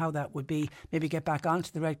don't know how that would be, maybe get back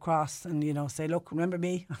onto the Red Cross and, say, look, remember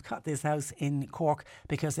me, I've got this house in Cork,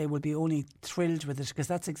 because they will be only thrilled with it, because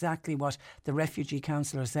that's exactly what the Refugee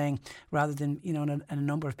Council are saying, rather than, and a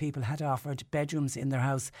number of people had offered bedrooms in their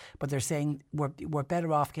house, but they're saying we're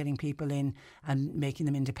better off getting people in and making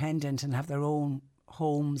them independent and have their own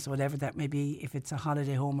homes, whatever that may be, if it's a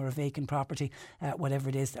holiday home or a vacant property, whatever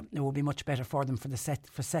it is, it will be much better for them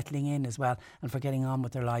for settling in as well and for getting on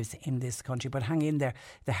with their lives in this country. But hang in there,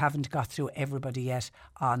 they haven't got through everybody yet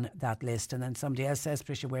on that list. And then somebody else says,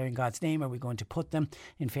 Patricia, where in God's name are we going to put them?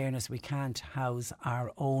 In fairness, we can't house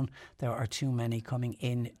our own. There are too many coming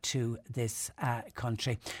into this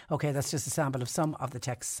country. OK, that's just a sample of some of the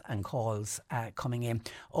texts and calls coming in.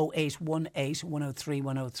 0818 103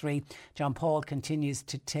 103. John Paul continues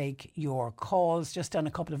to take your calls. Just on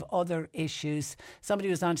a couple of other issues. Somebody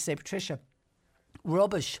was on to say, Patricia,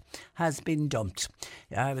 rubbish has been dumped.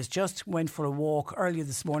 I went for a walk earlier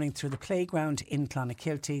this morning through the playground in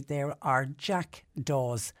Clonakilty. There are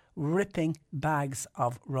jackdaws ripping bags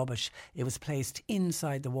of rubbish. It was placed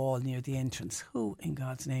inside the wall near the entrance. Who in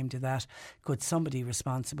God's name did that? Could somebody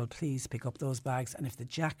responsible please pick up those bags? And if the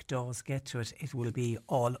jackdaws get to it, it will be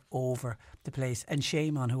all over the place. And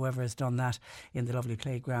shame on whoever has done that in the lovely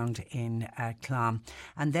playground in Clon.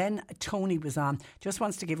 And then Tony was on, just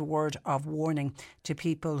wants to give a word of warning to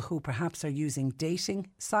people who perhaps are using dating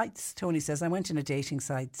sites. Tony says, I went on a dating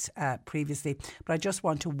site previously, but I just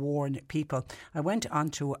want to warn people. I went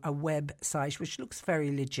onto a website which looks very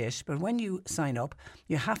legit, but when you sign up,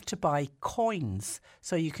 you have to buy coins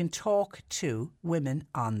so you can talk to women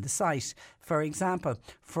on the site. For example,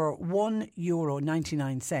 for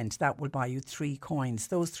 €1.99, that will buy you 3 coins.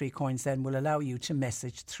 Those 3 coins then will allow you to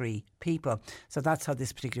message 3 people. So that's how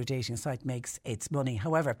this particular dating site makes its money.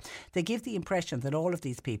 However, they give the impression that all of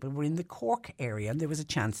these people were in the Cork area and there was a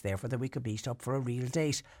chance therefore that we could meet up for a real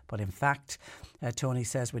date. But in fact, Tony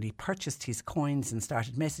says when he purchased his coins and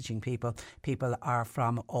started messaging people, people are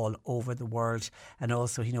from all over the world. And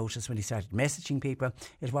also he noticed when he started messaging people,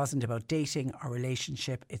 it wasn't about dating or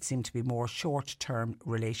relationship. It seemed to be more short-term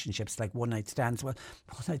relationships like one-night stands. Well,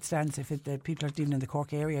 one-night stands, if the people are living in the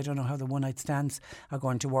Cork area, I don't know how the one-night stands are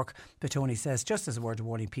going to work. But Tony says, just as a word of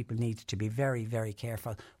warning, people need to be very, very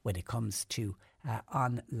careful when it comes to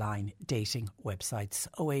online dating websites.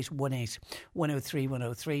 0818 103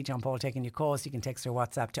 103. John Paul taking your calls. You can text or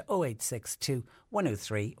WhatsApp to 0862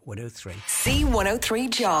 103 103. C103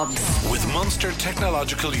 Jobs. With Munster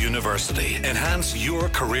Technological University, enhance your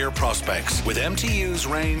career prospects with MTU's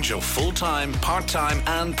range of full-time, part-time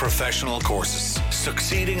and professional courses.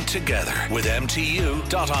 Succeeding together with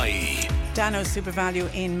MTU.ie. Dano's SuperValu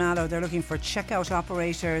in Mallow. They're looking for checkout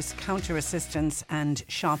operators, counter assistants and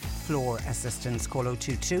shop floor assistants. Call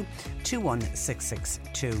 022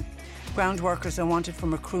 21662. Ground workers are wanted for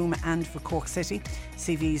Macroom and for Cork City.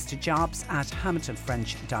 CVs to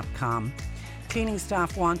jobs@hamiltonfrench.com. Cleaning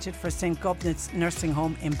staff wanted for St Gubnet's Nursing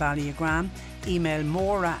Home in Ballyagram. Email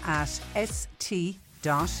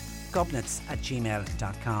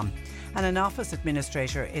mora@st.gubnets@gmail.com. And an office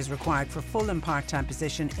administrator is required for full and part-time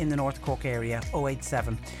position in the North Cork area.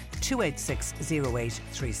 087 286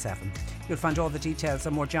 0837. You'll find all the details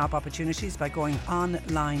on more job opportunities by going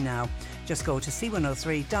online now. Just go to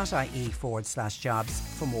c103.ie/jobs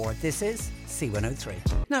for more. This is C103.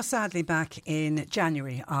 Now, sadly, back in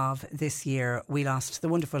January of this year, we lost the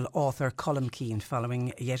wonderful author Colm Keane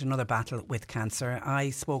following yet another battle with cancer. I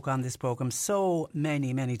spoke on this programme so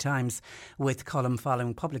many times with Colm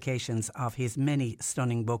following publications of his many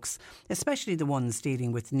stunning books, especially the ones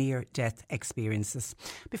dealing with near-death experiences.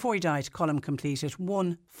 Before he died, Colm completed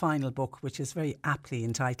one final book, which is very aptly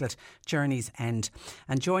entitled Journey's End.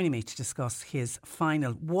 And joining me to discuss his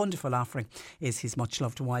final wonderful offering is his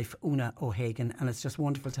much-loved wife, Una O'Hagan. And it's just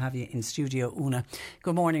wonderful to have you in studio, Una.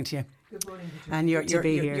 Good morning to you. Good morning. And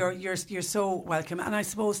you're so welcome. And I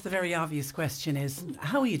suppose the very obvious question is,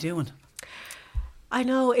 how are you doing? I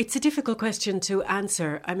know, it's a difficult question to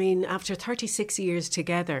answer. I mean, after 36 years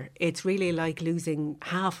together, it's really like losing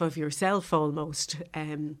half of yourself almost.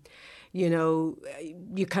 You know,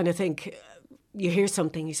 you kind of think, you hear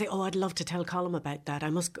something, you say, oh, I'd love to tell Colm about that. I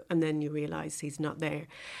must go. And then you realise he's not there.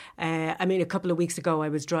 I mean, a couple of weeks ago, I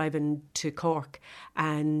was driving to Cork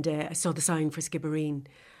and I saw the sign for Skibbereen.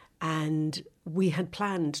 And we had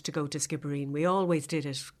planned to go to Skibbereen. We always did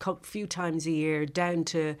it a few times a year, down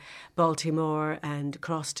to Baltimore and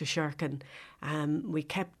across to Sherkin. We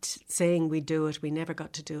kept saying we'd do it. We never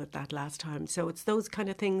got to do it that last time. So it's those kind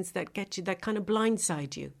of things that get you, that kind of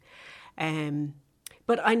blindside you.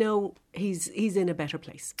 But I know he's in a better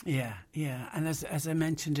place. Yeah. And as I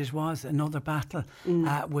mentioned, it was another battle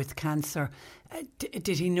with cancer.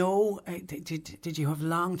 Did he know? Did you have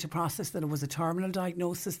long to process that it was a terminal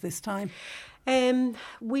diagnosis this time?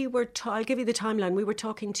 We were. I'll give you the timeline. We were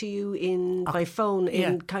talking to you by phone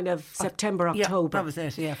in kind of September, October. That was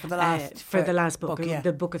it. Yeah, for the last book,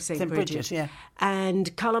 the Book of St. Bridget. Yeah.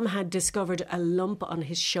 And Colm had discovered a lump on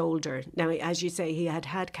his shoulder. Now, as you say, he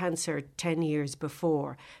had cancer 10 years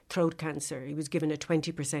before, throat cancer. He was given a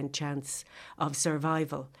 20% chance of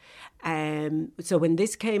survival. So when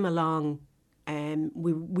this came along,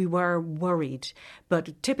 we were worried,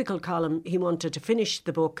 but typical Colm, he wanted to finish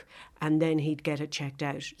the book and then he'd get it checked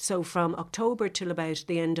out. So from October till about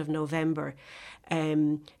the end of November,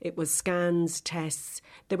 it was scans, tests.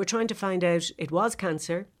 They were trying to find out it was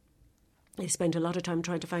cancer. They spent a lot of time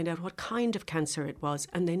trying to find out what kind of cancer it was,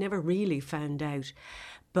 and they never really found out.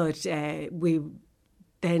 But we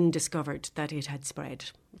then discovered that it had spread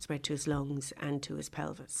to his lungs and to his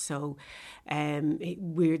pelvis. So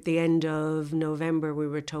we're at the end of November, we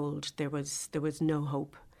were told there was no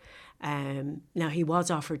hope. Now, he was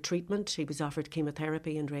offered treatment. He was offered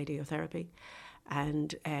chemotherapy and radiotherapy,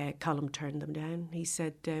 and Colm turned them down. He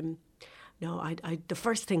said, no, the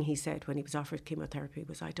first thing he said when he was offered chemotherapy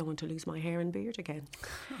was, I don't want to lose my hair and beard again.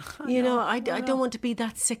 I don't want to be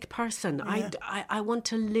that sick person. Yeah. I want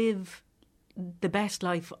to live the best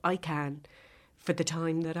life I can for the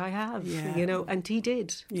time that I have, and he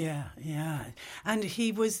did. Yeah. And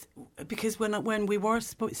he was, because when we were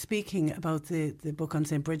speaking about the book on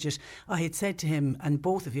St. Bridget, I had said to him, and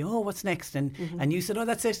both of you, what's next? And and you said,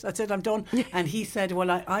 that's it, I'm done. And he said,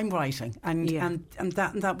 well, I'm writing. And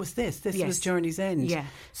that was this. This was Journey's End. Yeah.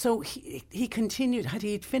 So he continued. Had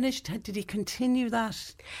he finished? Did he continue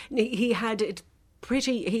that? He had it.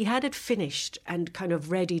 He had it finished and kind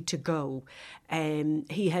of ready to go.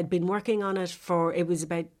 He had been working on it it was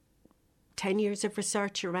about 10 years of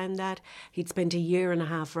research around that. He'd spent 1.5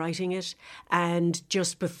 years writing it, and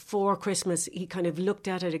just before Christmas he kind of looked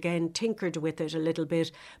at it again, tinkered with it a little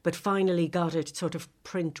bit, but finally got it sort of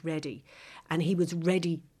print ready, and he was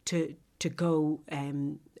ready to go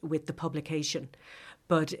with the publication.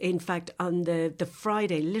 But in fact, on the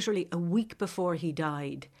Friday, literally a week before he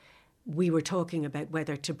died, we were talking about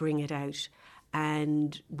whether to bring it out,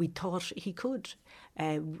 and we thought he could.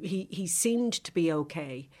 He seemed to be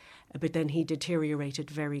okay, but then he deteriorated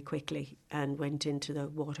very quickly and went into the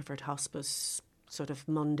Waterford Hospice sort of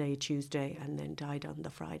Monday, Tuesday, and then died on the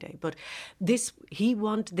Friday. But this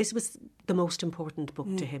was the most important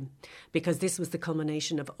book to him, because this was the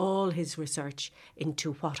culmination of all his research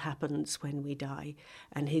into what happens when we die.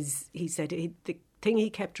 And he said the thing he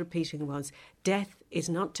kept repeating was, death is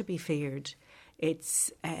not to be feared.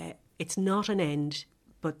 It's not an end,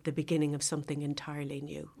 but the beginning of something entirely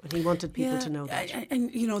new. And he wanted people to know that.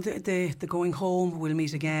 And the going home, we'll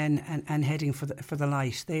meet again, and heading for the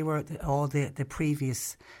light. They were all the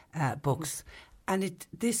previous books, and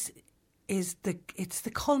this is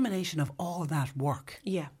the culmination of all that work.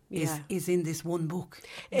 Is in this one book.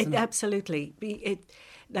 Absolutely.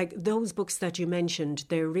 Like those books that you mentioned,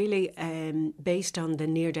 they're really based on the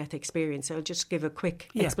near-death experience. I'll just give a quick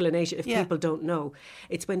explanation if people don't know.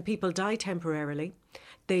 It's when people die temporarily,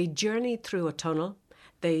 they journey through a tunnel,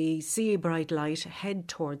 they see a bright light, head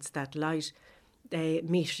towards that light, they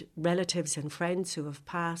meet relatives and friends who have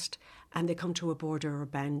passed, and they come to a border or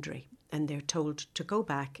boundary, and they're told to go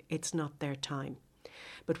back, it's not their time.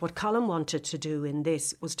 But what Colm wanted to do in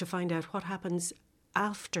this was to find out what happens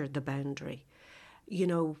after the boundary.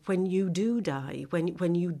 When you do die,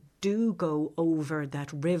 when you do go over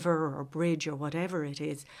that river or bridge or whatever it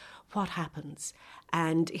is, what happens?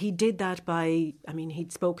 And he did that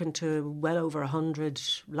he'd spoken to well over 100,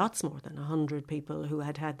 lots more than 100 people who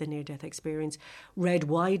had the near-death experience, read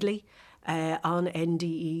widely on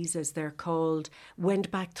NDEs, as they're called,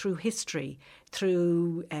 went back through history,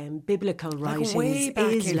 through biblical writings, way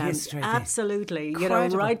back Islam, in history. Absolutely,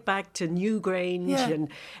 right back to Newgrange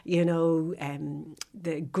and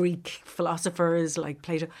the Greek philosophers like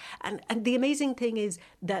Plato. And the amazing thing is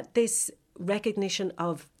that this recognition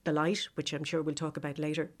of the light, which I'm sure we'll talk about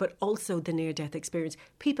later, but also the near-death experience,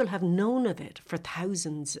 people have known of it for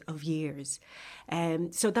thousands of years.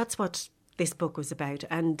 So that's what this book was about,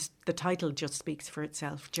 and the title just speaks for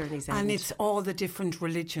itself, Journey's End. And it's all the different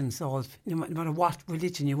religions, no matter what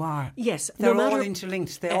religion you are. Yes. They're all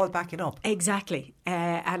interlinked, they all back it up. Exactly.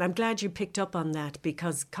 And I'm glad you picked up on that,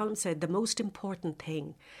 because Colm said the most important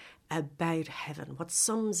thing about heaven, what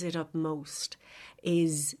sums it up most,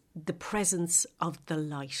 is the presence of the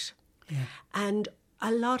light. Yeah. And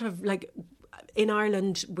a lot of, in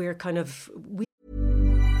Ireland, we're kind of...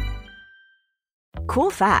 Cool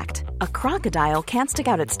fact, a crocodile can't stick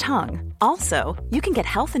out its tongue. Also, you can get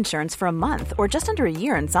health insurance for a month or just under a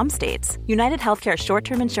year in some states. United Healthcare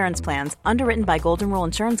short-term insurance plans, underwritten by Golden Rule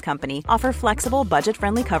Insurance Company, offer flexible,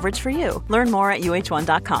 budget-friendly coverage for you. Learn more at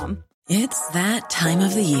uh1.com. It's that time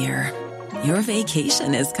of the year. Your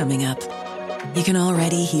vacation is coming up. You can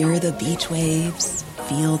already hear the beach waves,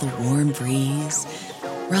 feel the warm breeze,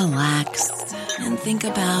 relax, and think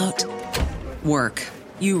about work.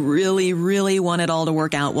 You really, really want it all to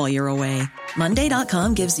work out while you're away.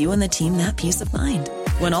 Monday.com gives you and the team that peace of mind.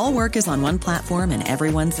 When all work is on one platform and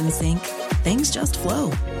everyone's in sync, things just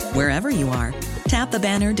flow. Wherever you are, tap the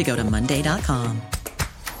banner to go to Monday.com.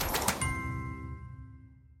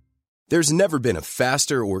 There's never been a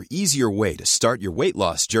faster or easier way to start your weight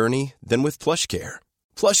loss journey than with PlushCare.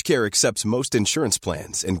 PlushCare accepts most insurance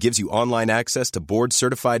plans and gives you online access to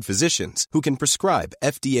board-certified physicians who can prescribe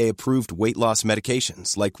FDA-approved weight loss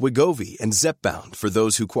medications like Wegovy and Zepbound for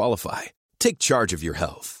those who qualify. Take charge of your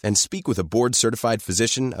health and speak with a board-certified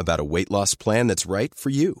physician about a weight loss plan that's right for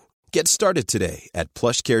you. Get started today at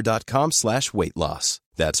plushcare.com/weight loss.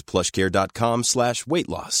 That's plushcare.com/weight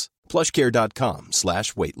loss.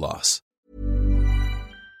 plushcare.com/weight loss.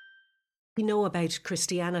 We know about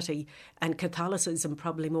Christianity and Catholicism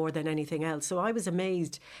probably more than anything else. So I was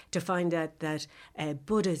amazed to find out that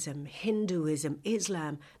Buddhism, Hinduism,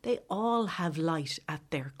 Islam, they all have light at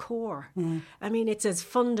their core. I mean, it's as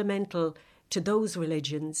fundamental to those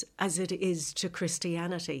religions as it is to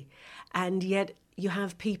Christianity. And yet you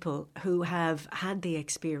have people who have had the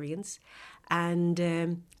experience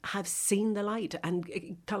and have seen the light. And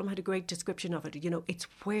Colm had a great description of it. You know, it's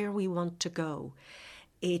where we want to go.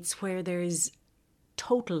 It's where there's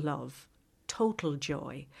total love, total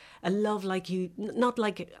joy, a love like you, not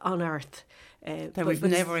like on earth. That we've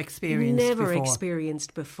never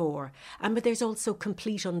experienced before. But there's also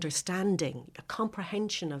complete understanding, a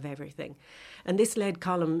comprehension of everything. And this led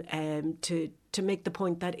Colm to make the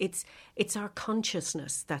point that it's our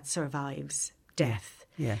consciousness that survives death.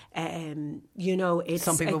 Yeah. You know, it's...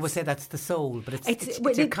 Some people would say that's the soul, but it's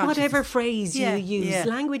whatever phrase you use. Yeah.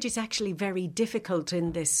 Language is actually very difficult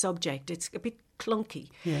in this subject. It's a bit clunky.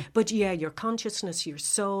 Yeah. But yeah, your consciousness, your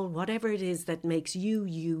soul, whatever it is that makes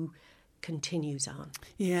you continues on.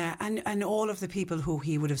 Yeah, and all of the people who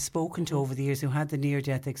he would have spoken to over the years who had the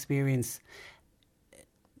near-death experience,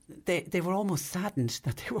 they were almost saddened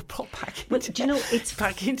that they were brought back into, do you know, it's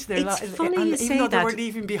back into their lives. It's funny you say even though that. They weren't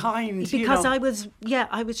even behind. Because I was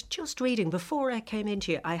just reading, before I came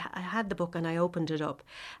into it, I had the book and I opened it up.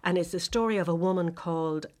 And it's the story of a woman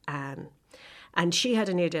called Anne. And she had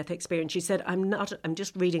a near-death experience. She said, I'm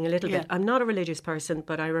just reading a little bit. I'm not a religious person,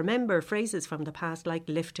 but I remember phrases from the past like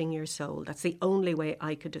lifting your soul. That's the only way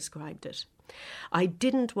I could describe it. I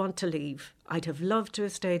didn't want to leave. I'd have loved to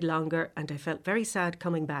have stayed longer, and I felt very sad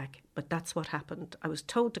coming back. But that's what happened. I was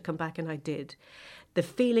told to come back, and I did. The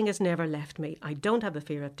feeling has never left me. I don't have a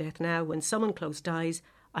fear of death now. When someone close dies,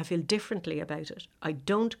 I feel differently about it. I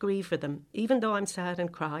don't grieve for them. Even though I'm sad and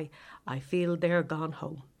cry, I feel they're gone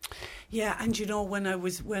home. Yeah, and you know, when I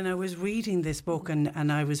was reading this book,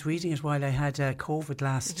 and I was reading it while I had COVID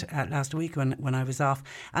last week when I was off,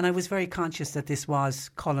 and I was very conscious that this was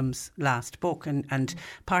Colm's last book, and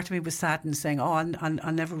part of me was saddened, saying, "Oh,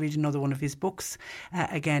 I'll never read another one of his books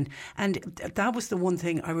again." And that was the one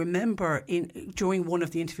thing I remember during one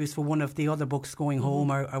of the interviews for one of the other books, Going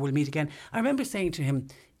Home or We'll Meet Again. I remember saying to him,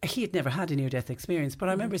 he had never had a near-death experience, but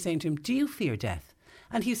I remember saying to him, "Do you fear death?"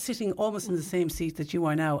 And he's sitting almost in the same seat that you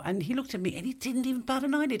are now. And he looked at me and he didn't even bat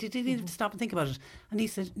an eyelid. He didn't even stop and think about it. And he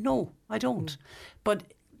said, "No, I don't."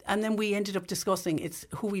 And then we ended up discussing it's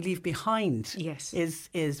who we leave behind. Yes.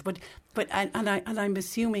 But I'm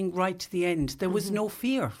assuming right to the end there was no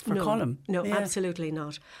fear for Colm. No, absolutely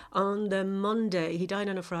not. On the Monday, he died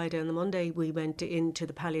on a Friday. On the Monday, we went into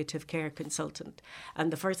the palliative care consultant.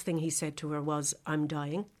 And the first thing he said to her was, "I'm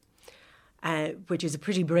dying," which is a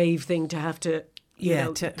pretty brave thing to have to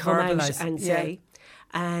to come out and say.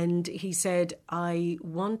 And he said, "I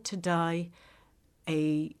want to die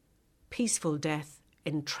a peaceful death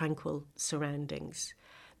in tranquil surroundings."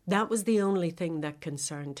 That was the only thing that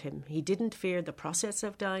concerned him. He didn't fear the process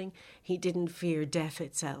of dying. He didn't fear death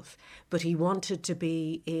itself. But he wanted to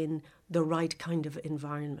be in the right kind of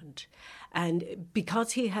environment. And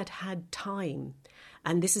because he had had time,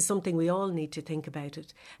 and this is something we all need to think about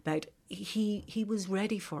he was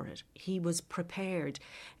ready for it. He was prepared.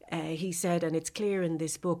 He said, and it's clear in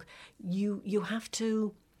this book, you have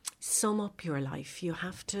to sum up your life. You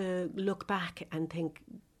have to look back and think,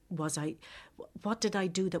 what did I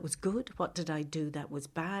do that was good? What did I do that was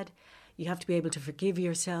bad? You have to be able to forgive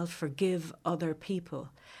yourself, forgive other people.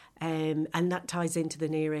 And that ties into the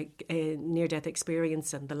near-death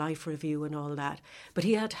experience and the life review and all that. But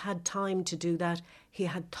he had had time to do that. He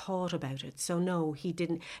had thought about it. So no, he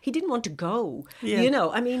didn't want to go. Yeah. You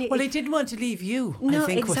know, I mean... Well, he didn't want to leave you, no, I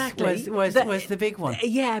think, exactly. was the big one.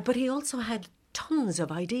 Yeah, but he also had tons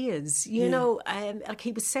of ideas, you know, like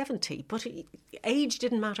he was 70, but age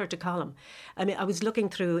didn't matter to Colm. I mean, I was looking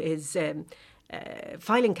through his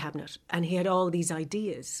filing cabinet and he had all these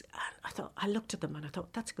ideas. And I looked at them and I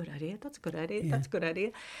thought, that's a good idea, that's a good idea, that's a good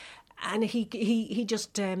idea. And he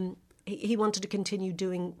just... He wanted to continue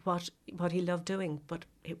doing what he loved doing, but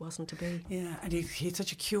it wasn't to be. Yeah, and he had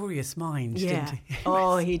such a curious mind, didn't he?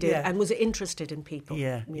 Oh, he did, and was interested in people.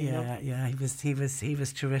 Yeah. He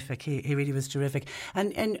was terrific. He really was terrific.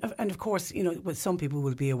 And of course, you know, some people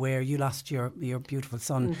will be aware you lost your beautiful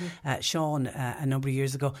son, Sean, a number of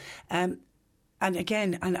years ago. And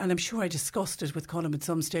again, and I'm sure I discussed it with Colm at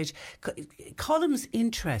some stage, Colm's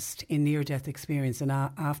interest in near-death experience and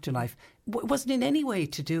afterlife wasn't in any way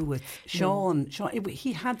to do with Sean.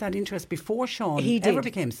 He had that interest before Sean ever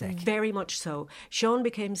became sick. Very much so. Sean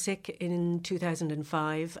became sick in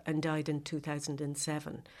 2005 and died in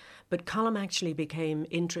 2007. But Colm actually became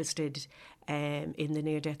interested in the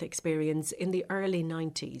near-death experience in the early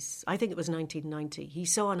 90s. I think it was 1990. He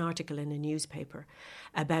saw an article in a newspaper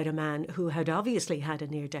about a man who had obviously had a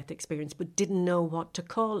near-death experience but didn't know what to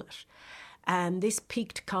call it. And this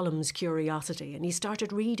piqued Colm's curiosity and he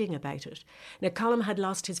started reading about it. Now, Colm had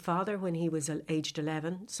lost his father when he was aged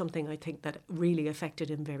 11, something I think that really affected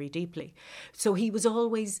him very deeply. So he was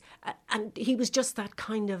always, and he was just that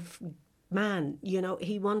kind of man, you know,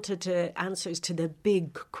 he wanted answers to the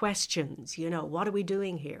big questions, you know, what are we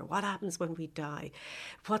doing here? What happens when we die?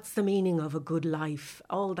 What's the meaning of a good life?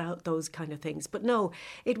 All those kind of things. But no,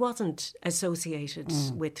 it wasn't associated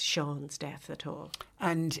with Sean's death at all.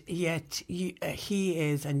 And yet he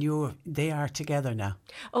is and they are together now.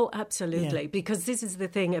 Oh, absolutely. Yeah. Because this is the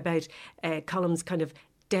thing about Colm's kind of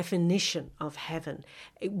definition of heaven.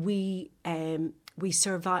 We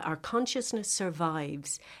survive, our consciousness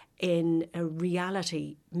survives in a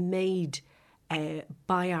reality made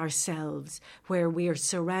by ourselves, where we are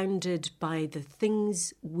surrounded by the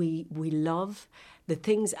things we love, the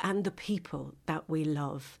things and the people that we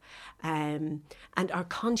love. And our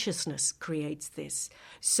consciousness creates this.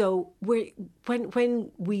 So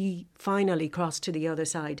when we finally cross to the other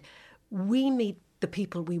side, we meet the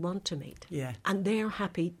people we want to meet. Yeah. And they're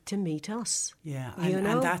happy to meet us. Yeah.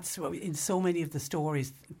 And that's in so many of the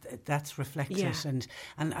stories that's reflected. Yeah.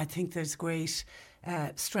 And I think there's great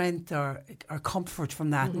strength or comfort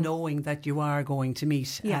from that, knowing that you are going to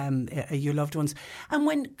meet your loved ones. And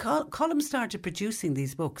when Colm started producing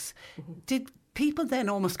these books, did people then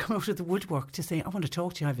almost come out of the woodwork to say, I want to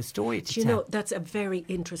talk to you, I have a story to tell? You know, that's a very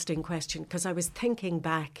interesting question, because I was thinking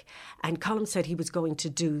back and Colm said he was going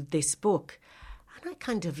to do this book. And I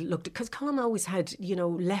kind of looked, because Colm always had, you know,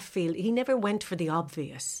 left field. He never went for the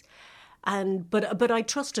obvious. But I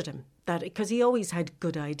trusted him, that because he always had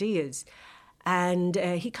good ideas. And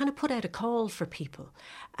he kind of put out a call for people.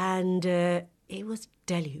 And it was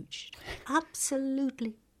deluged,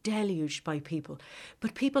 absolutely deluged by people.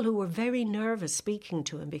 But people who were very nervous speaking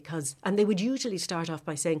to him and they would usually start off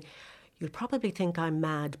by saying, you'll probably think I'm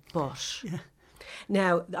mad, but... Yeah.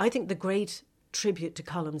 Now, I think the great tribute to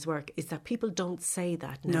Colm's work is that people don't say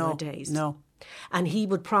that nowadays. No. And he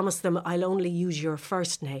would promise them, I'll only use your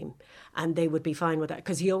first name, and they would be fine with that,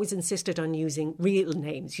 because he always insisted on using real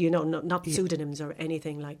names, you know, not pseudonyms or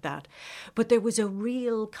anything like that. But there was a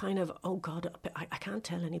real kind of, oh God, I can't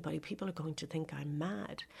tell anybody, people are going to think I'm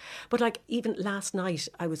mad. But like even last night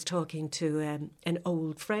I was talking to an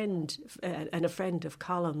old friend and a friend of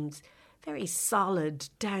Colm's, very solid,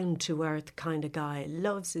 down-to-earth kind of guy,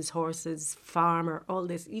 loves his horses, farmer, all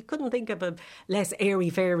this. You couldn't think of a less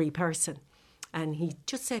airy-fairy person. And he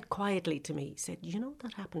just said quietly to me, he said, you know,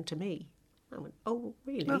 that happened to me. I went, oh,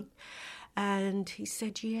 really? Oh. And he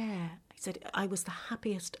said, yeah. He said, I was the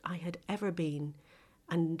happiest I had ever been,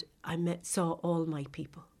 and I saw all my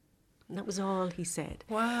people. And that was all he said.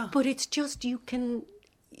 Wow. But it's just,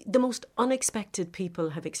 the most unexpected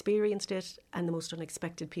people have experienced it, and the most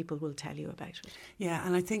unexpected people will tell you about it. Yeah,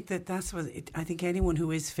 and I think that's what I think anyone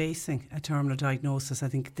who is facing a terminal diagnosis, I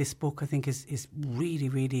think this book, I think, is really,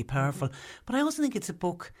 really powerful. But I also think it's a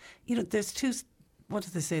book, you know, there's two, what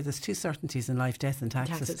do they say? There's two certainties in life, death and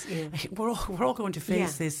taxes. Yeah. We're all going to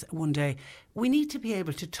face this one day. We need to be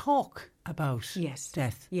able to talk about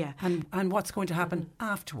death. Yeah. And what's going to happen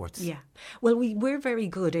afterwards. Yeah. Well, we're very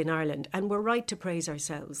good in Ireland, and we're right to praise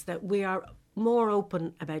ourselves that we are more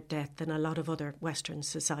open about death than a lot of other Western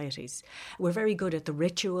societies. We're very good at the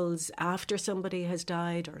rituals after somebody has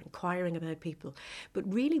died or inquiring about people.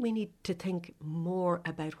 But really we need to think more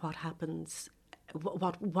about what happens,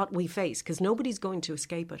 what we face, because nobody's going to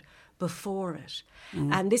escape it before it.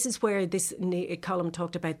 And this is where this column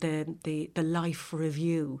talked about the life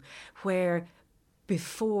review, where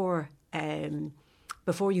before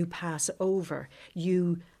you pass over,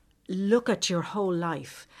 you look at your whole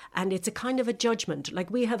life, and it's a kind of a judgment. Like,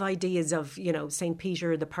 we have ideas of, St.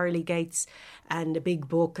 Peter, the pearly gates, and a big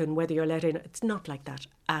book, and whether you're let in. It's not like that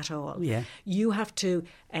at all. Yeah. You have to,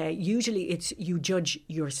 usually it's you judge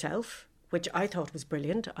yourself, which I thought was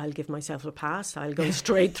brilliant. I'll give myself a pass. I'll go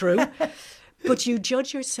straight through. But you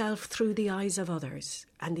judge yourself through the eyes of others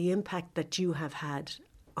and the impact that you have had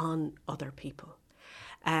on other people.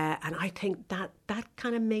 And I think that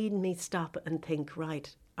kind of made me stop and think,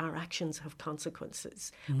 right, our actions have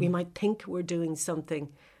consequences. We might think we're doing something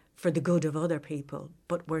for the good of other people,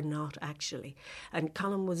 but we're not actually. And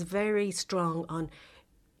Colm was very strong on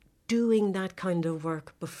doing that kind of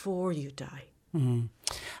work before you die.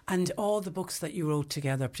 And all the books that you wrote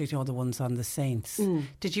together, particularly all the ones on the saints,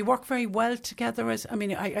 did you work very well together?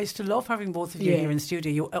 I used to love having both of you here in the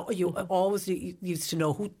studio. You always used to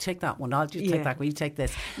know who take that one. I'll just take that one. You take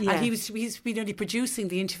this. Yeah. And he's been nearly producing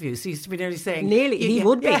the interviews. He used to be nearly saying, he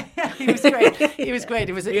would be. Yeah, he was great. He was great.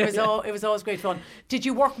 It was always great fun. Did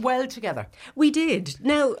you work well together? We did.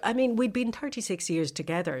 Now, we'd been 36 years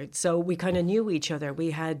together, so we kind of knew each other.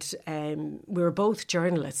 We had, we were both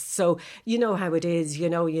journalists, so you know how it is.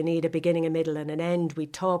 You need a beginning, a middle and an end.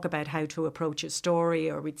 We'd talk about how to approach a story,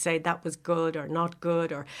 or we'd say that was good or not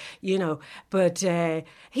good, or, but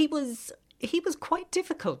he was quite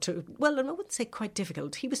difficult to, well, I wouldn't say quite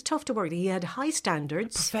difficult. He was tough to work. He had high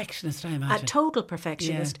standards. A perfectionist, I imagine. A total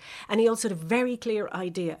perfectionist. Yeah. And he also had a very clear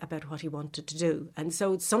idea about what he wanted to do. And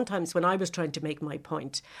so sometimes when I was trying to make my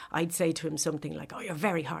point, I'd say to him something like, "Oh, you're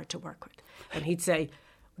very hard to work with." And he'd say,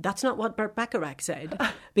 "That's not what Burt Bacharach said."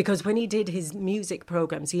 Because when he did his music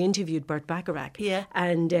programmes, he interviewed Burt Bacharach. Yeah.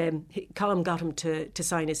 And Colm got him to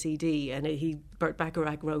sign a CD, and Burt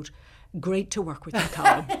Bacharach wrote, "Great to work with you,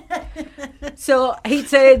 Colm." So he'd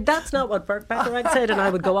say, "That's not what Burt Bacharach said," and I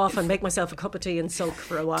would go off and make myself a cup of tea and sulk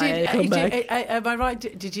for a while. Am I right?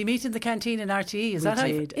 Did you meet in the canteen in RTE? Was that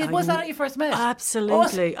how you first met?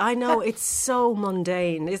 Absolutely. I know, it's so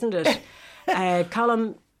mundane, isn't it?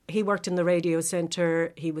 Colm, he worked in the radio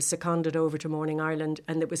centre. He was seconded over to Morning Ireland,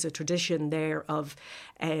 and there was a tradition there of,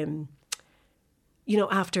 after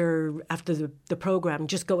the programme,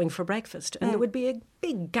 just going for breakfast. And there would be a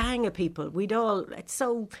big gang of people. It's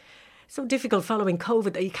so difficult following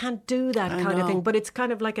COVID that you can't do that kind of thing. But it's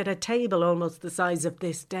kind of like at a table almost the size of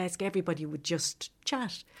this desk. Everybody would just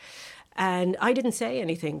chat. And I didn't say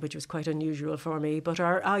anything, which was quite unusual for me, but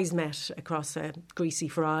our eyes met across a greasy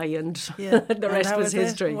fry, and the rest was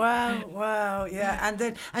history. Wow,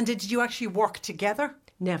 yeah. And did you actually work together?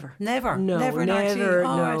 Never. Never? No, never. No.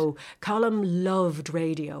 Right. Colm loved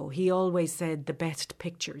radio. He always said the best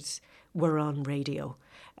pictures were on radio,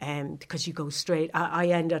 because you go straight.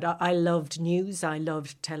 I loved news. I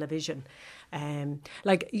loved television.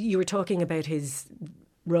 Like you were talking about his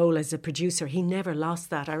role as a producer, he never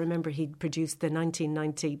lost that. I remember he produced the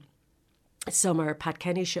 1990 summer Pat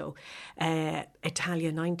Kenny show,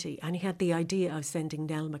 Italia 90, and he had the idea of sending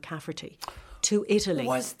Nell McCafferty to Italy.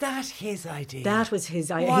 Was that his idea? That was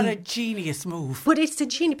his idea. What a genius move. But it's a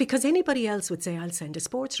genius, because anybody else would say, "I'll send a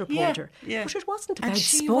sports reporter." Yeah. But it wasn't about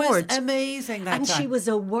sport. And she was amazing that time. And she was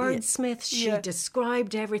a wordsmith. She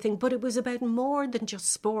described everything, but it was about more than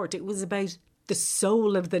just sport. It was about the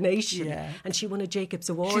soul of the nation. Yeah. And she won a Jacobs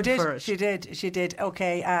Award for it. She did.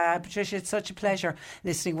 Okay, Patricia, it's such a pleasure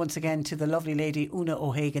listening once again to the lovely lady Una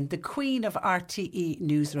O'Hagan, the Queen of RTE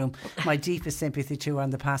Newsroom. My deepest sympathy to her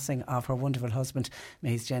on the passing of her wonderful husband.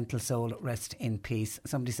 May his gentle soul rest in peace.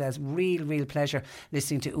 Somebody says, real pleasure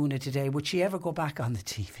listening to Una today. Would she ever go back on the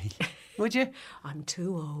TV? Would you? I'm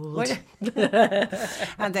too old.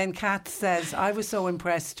 And then Kat says, "I was so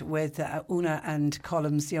impressed with Una and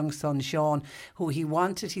Colm's young son Sean, who he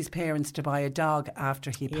wanted his parents to buy a dog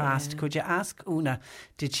after he passed. Could you ask Una,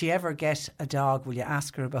 did she ever get a dog? Will you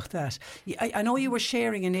ask her about that?" I know you were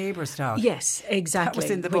sharing a neighbour's dog. Yes, exactly. That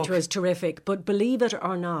was in the book. Which was terrific. But believe it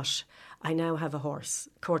or not, I now have a horse,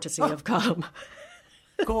 courtesy of Colm.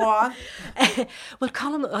 Go on. Well,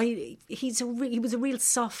 Colm, he was a real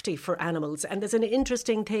softie for animals, and there's an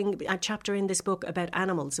interesting thing, a chapter in this book about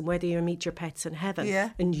animals and whether you meet your pets in heaven.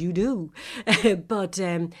 Yeah. And you do. But,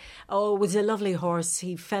 it was a lovely horse.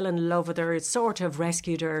 He fell in love with her, sort of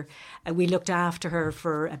rescued her. We looked after her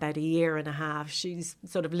for about a year and a half. She's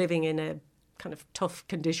sort of living in a kind of tough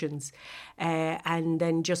conditions, and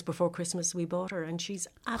then just before Christmas we bought her, and she's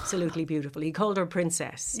absolutely beautiful. He called her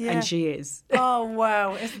Princess, and she is. Oh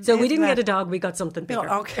wow. So we didn't get a dog, we got something bigger.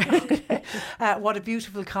 No, okay. What a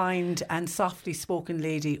beautiful, kind and softly spoken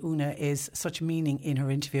lady Una is. Such meaning in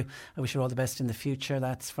her interview. I wish her all the best in the future.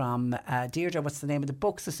 That's from Deirdre. What's the name of the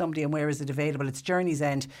book? So somebody, and where is it available? It's Journey's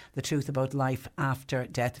End, The Truth About Life After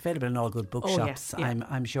Death. Available in all good bookshops,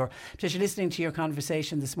 I'm sure. Patricia, listening to your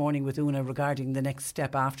conversation this morning with Una regarding the next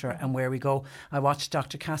step after and where we go. I watched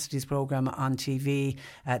Dr. Cassidy's programme on TV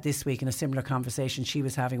this week in a similar conversation she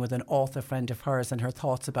was having with an author friend of hers and her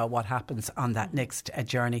thoughts about what happens on that next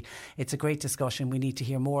journey. It's a great discussion. We need to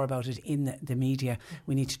hear more about it in the media.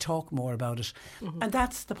 We need to talk more about it. And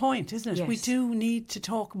that's the point, isn't it? Yes. We do need to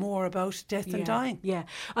talk more about death and dying. Yeah.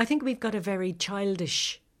 I think we've got a very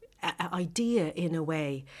childish idea in a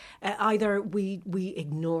way. Either we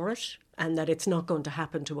ignore it and that it's not going to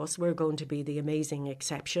happen to us, we're going to be the amazing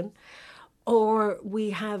exception, or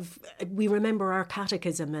we remember our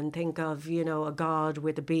catechism and think of, a God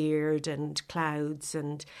with a beard and clouds,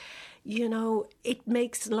 and it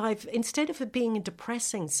makes life, instead of it being a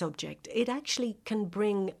depressing subject, it actually can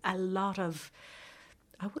bring a lot of,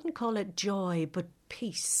 I wouldn't call it joy, but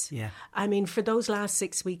peace. Yeah. I mean, for those last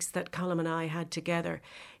 6 weeks that Colm and I had together,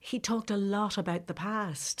 he talked a lot about the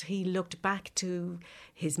past. He looked back to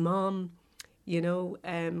his mom.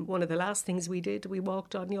 One of the last things we did, we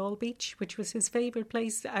walked on Youghal Beach, which was his favourite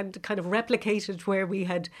place, and kind of replicated where we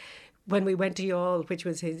had, when we went to Youghal, which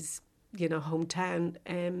was his, hometown.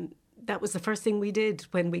 That was the first thing we did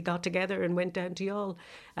when we got together and went down to Youghal.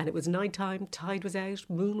 And it was night time, tide was out,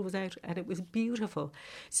 moon was out, and it was beautiful.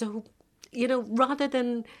 So, rather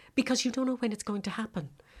than, because you don't know when it's going to happen,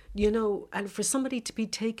 and for somebody to be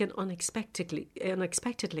taken unexpectedly,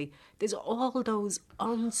 there's all those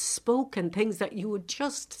unspoken things that you would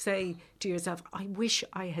just say to yourself, I wish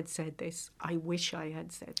I had said this, I wish I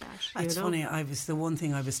had said that. It's funny, the one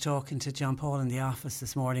thing I was talking to John Paul in the office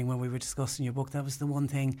this morning when we were discussing your book, that was the one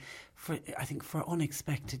thing, I think for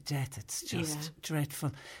unexpected death, it's just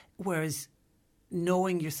dreadful. Whereas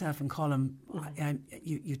knowing yourself and Colm,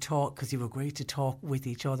 you talk, because you were great to talk with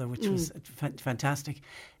each other, which was fantastic.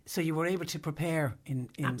 So you were able to prepare in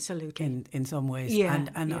absolutely in some ways, and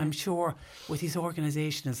I'm sure with his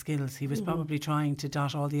organisational skills, he was probably trying to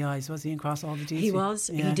dot all the I's, was he, and cross all the T's? He was.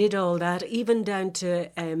 Yeah. He did all that, even down to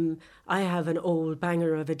I have an old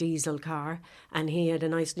banger of a diesel car, and he had a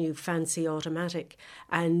nice new fancy automatic,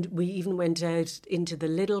 and we even went out into the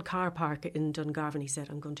little car park in Dungarvan. He said,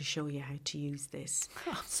 "I'm going to show you how to use this."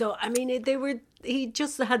 So I mean, he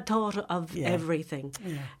just had thought of everything,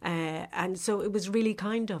 and so it was really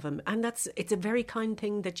kind of him, and it's a very kind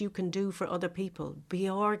thing that you can do for other people. Be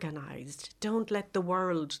organised. Don't let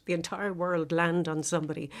the entire world land on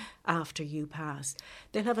somebody after you pass.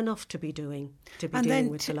 They'll have enough to be dealing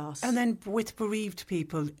with the loss. And then with bereaved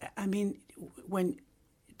people, I mean,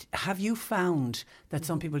 have you found that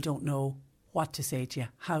some people don't know what to say to you,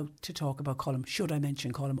 how to talk about Colm? Should I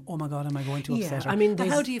mention Colm? Oh my God, am I going to upset her? I mean,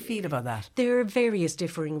 how do you feel about that? There are various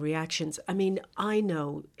differing reactions. I mean, I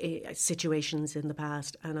know situations in the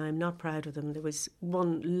past, and I'm not proud of them. There was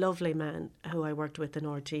one lovely man who I worked with in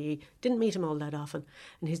RTE, didn't meet him all that often,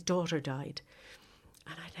 and his daughter died.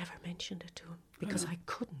 And I never mentioned it to him because I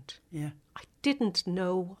couldn't. Yeah. I didn't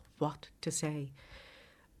know what to say.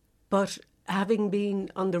 But having been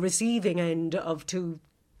on the receiving end of two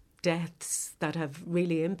deaths that have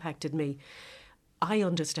really impacted me, I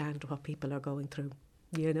understand what people are going through,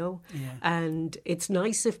 and it's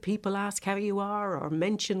nice if people ask how you are or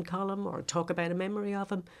mention Colm or talk about a memory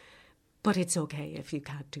of him. But it's okay if you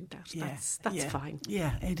can't do that. That's fine.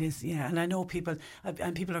 Yeah, it is. Yeah, and I know people,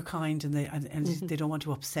 and people are kind, and they don't want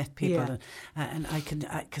to upset people. Yeah. And I can,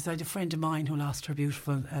 because I had a friend of mine who lost her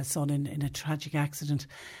beautiful son in a tragic accident,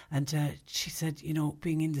 and she said,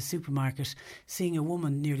 being in the supermarket, seeing a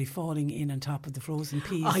woman nearly falling in on top of the frozen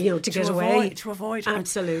peas, to get away, to avoid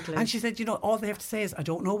absolutely. And she said, all they have to say is, I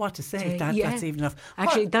don't know what to say. That's even enough.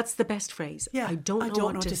 Actually, that's the best phrase. Yeah, I don't know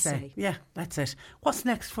what to say. Yeah, that's it. What's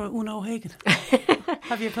next for Una O'Hagan?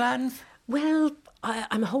 Have you plans? Well,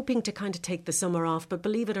 I'm hoping to kind of take the summer off, but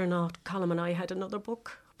believe it or not, Colm and I had another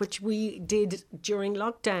book which we did during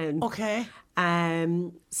lockdown. Okay.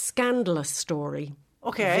 Scandalous story.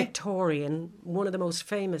 Victorian, one of the most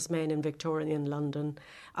famous men in Victorian London,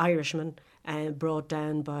 Irishman, brought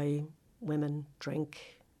down by women, drink,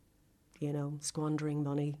 squandering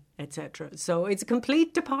money, etc. So it's a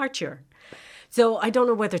complete departure. So I don't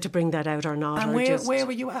know whether to bring that out or not. And where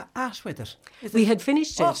were you at with it? We had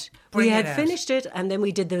finished it. We had finished it, and then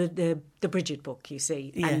we did the Bridget book, you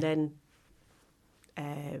see. Yeah. And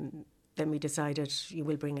then we decided you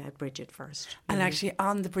will bring out Bridget first. And actually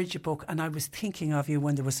on the Bridget book, and I was thinking of you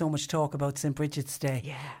when there was so much talk about St. Bridget's Day.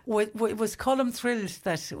 Yeah. Was Colm thrilled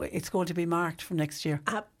that it's going to be marked from next year?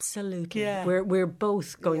 Absolutely. Yeah. We're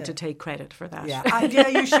both going to take credit for that. Yeah,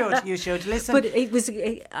 you should. Listen. But it was,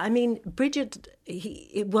 Bridget,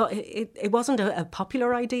 it wasn't a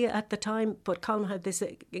popular idea at the time, but Colm had this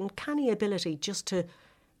uncanny ability just to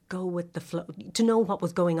go with the flow, to know what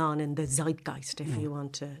was going on in the zeitgeist, if you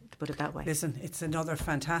want to put it that way. Listen, it's another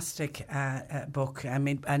fantastic book. I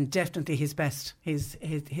mean, and definitely his best. His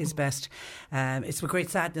best. It's with great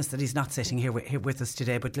sadness that he's not sitting here with us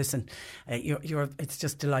today. But listen, it's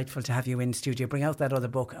just delightful to have you in studio. Bring out that other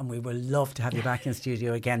book, and we will love to have you back in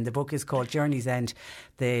studio again. The book is called Journey's End: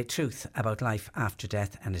 The Truth About Life After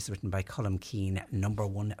Death, and it's written by Colm Keane,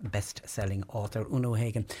 #1 best-selling author. Una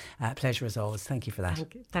O'Hagan, pleasure as always. Thank you for that.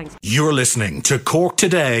 Thanks. You're listening to Cork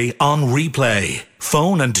Today on replay.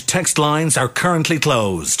 Phone and text lines are currently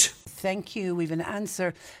closed. Thank you. We've an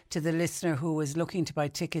answer to the listener who is looking to buy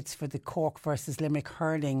tickets for the Cork versus Limerick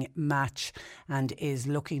hurling match and is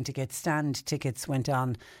looking to get stand tickets. Went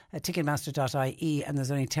on ticketmaster.ie and there's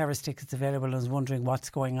only terrace tickets available and was wondering what's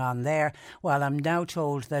going on there. Well, I'm now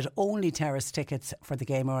told that only terrace tickets for the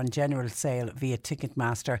game are on general sale via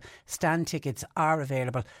Ticketmaster. Stand tickets are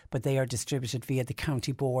available, but they are distributed via the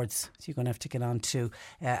county boards. So you're going to have to get on to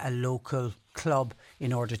a local club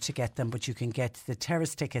in order to get them, but you can get the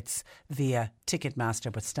terrace tickets via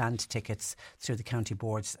Ticketmaster, but stand tickets through the county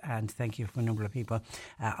boards. And thank you for a number of people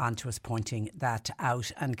on to us pointing that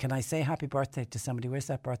out. And can I say happy birthday to somebody? Where's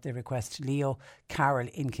that birthday request? Leo Carroll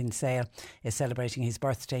in Kinsale is celebrating his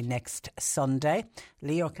birthday next Sunday.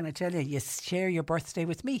 Leo, can I tell you, you share your birthday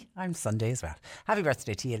with me. I'm Sunday as well. Happy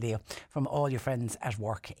birthday to you, Leo, from all your friends at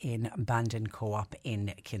work in Bandon Co-op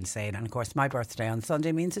in Kinsale. And of course, my birthday on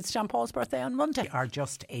Sunday means it's John Paul's birthday on Monday, are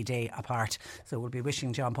just a day apart. So we'll be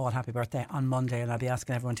wishing John Paul happy birthday on Monday, and I'll be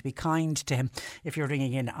asking everyone to be kind to him if you're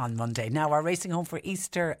ringing in on Monday. Now, our Racing Home for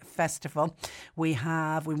Easter Festival, we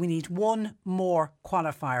need one more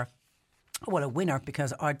qualifier. Well, a winner,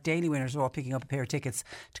 because our daily winners are all picking up a pair of tickets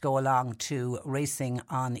to go along to racing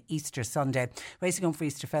on Easter Sunday. Racing Home for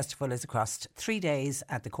Easter Festival is across 3 days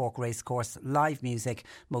at the Cork Racecourse. Live music,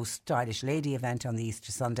 most stylish lady event on the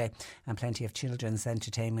Easter Sunday, and plenty of children's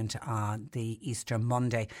entertainment on the Easter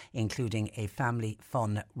Monday, including a family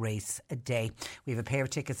fun race day. We have a pair of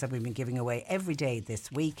tickets that we've been giving away every day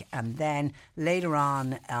this week, and then later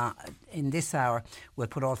on in this hour we'll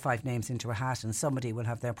put all 5 names into a hat and somebody will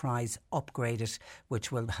have their prize upgraded,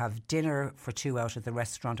 which will have dinner for 2 out at the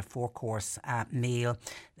restaurant, a 4-course meal,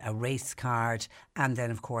 a race card, and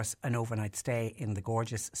then of course an overnight stay in the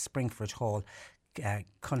gorgeous Springford Hall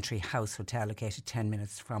Country House Hotel, located 10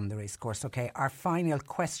 minutes from the racecourse. Okay, our final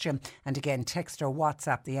question, and again, text or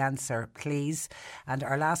WhatsApp the answer, please. And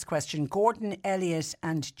our last question: Gordon Elliott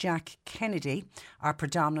and Jack Kennedy are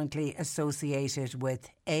predominantly associated with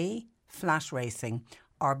A, flat racing,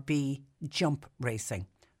 or B, jump racing.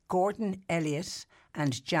 Gordon Elliott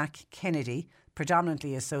and Jack Kennedy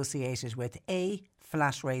predominantly associated with A,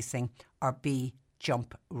 flat racing, or B,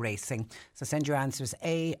 jump racing. So send your answers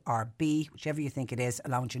A or B, whichever you think it is,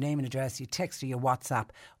 along with your name and address. You text or your WhatsApp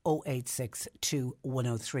 0862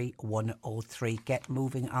 103 103. Get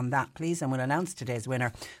moving on that, please, and we'll announce today's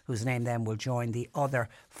winner, whose name then will join the other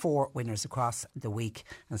 4 winners across the week,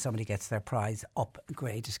 and somebody gets their prize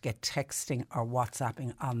upgraded. Get texting or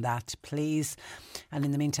WhatsApping on that, please. And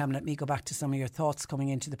in the meantime, let me go back to some of your thoughts coming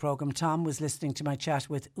into the programme. Tom was listening to my chat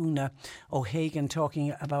with Una O'Hagan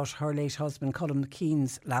talking about her late husband Colm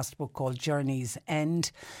Keane's last book called Journey's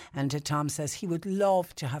End, and Tom says he would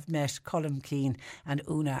love to have met Colm Keane and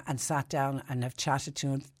Una and sat down and have chatted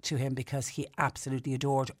to him, because he absolutely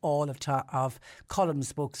adored all of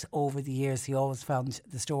Colm's books over the years. He always found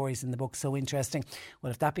the stories in the book so interesting.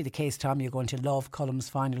 Well, if that be the case, Tom, you're going to love Colm's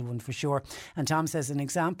final one for sure. And Tom says an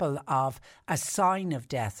example of a sign of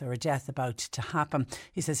death, or a death about to happen,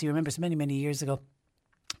 he says he remembers many years ago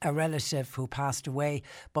a relative who passed away,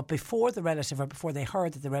 but before the relative, or before they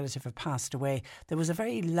heard that the relative had passed away, there was a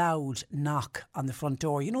very loud knock on the front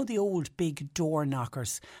door. You know the old big door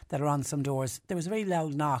knockers that are on some doors? There was a very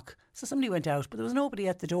loud knock So somebody went out, but there was nobody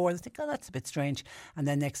at the door. They think, oh, that's a bit strange. And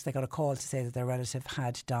then next they got a call to say that their relative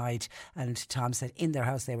had died. And Tom said in their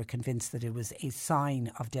house they were convinced that it was a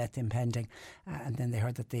sign of death impending. And then they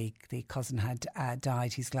heard that the cousin had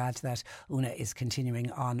died. He's glad that Una is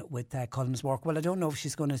continuing on with Cullum's work. Well, I don't know if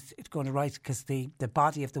she's going to write, because the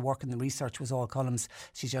body of the work and the research was all Cullum's.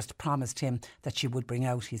 She just promised him that she would bring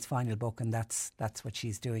out his final book, and that's what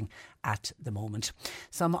she's doing at the moment.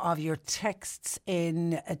 Some of your texts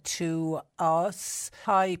in to us.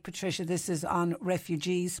 Hi Patricia, this is on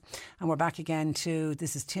refugees, and we're back again to,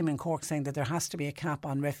 this is Tim in Cork saying that there has to be a cap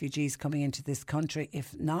on refugees coming into this country.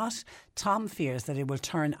 If not, Tom fears that it will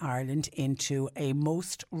turn Ireland into a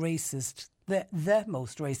most racist the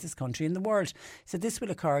most racist country in the world. So this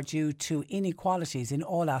will occur due to inequalities in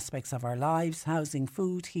all aspects of our lives: housing,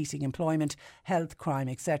 food, heating, employment, health, crime,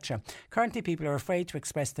 etc. Currently people are afraid to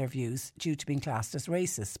express their views due to being classed as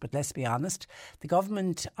racist. But let's be honest, the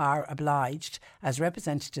government are obliged as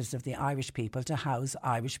representatives of the Irish people to house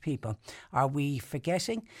Irish people. Are we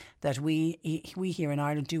forgetting that we here in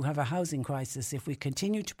Ireland do have a housing crisis? If we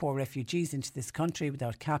continue to pour refugees into this country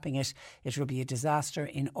without capping it, it will be a disaster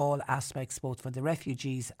in all aspects, both for the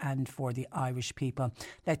refugees and for the Irish people.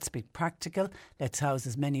 Let's be practical. Let's house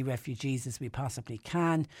as many refugees as we possibly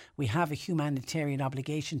can. We have a humanitarian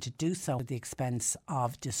obligation to do so at the expense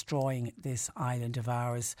of destroying this island of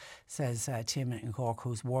ours, says Tim in Cork,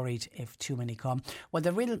 who's worried if too many come. Well,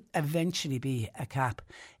 there will eventually be a cap,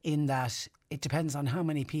 in that it depends on how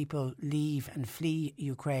many people leave and flee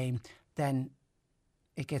Ukraine. Then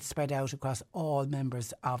it gets spread out across all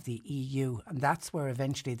members of the EU, and that's where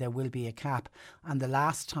eventually there will be a cap. And the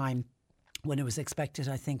last time, when it was expected,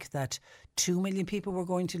 I think, that 2 million people were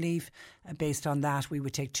going to leave, based on that we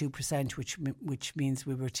would take 2%, which means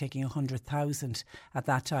we were taking 100,000 at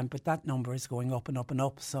that time. But that number is going up and up and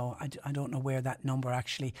up, so I don't know where that number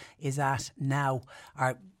actually is at now.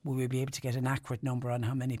 Will we be able to get an accurate number on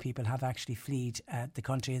how many people have actually fled the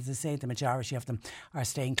country? As I say, the majority of them are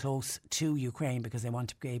staying close to Ukraine because they want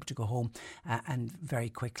to be able to go home and very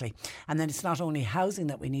quickly. And then it's not only housing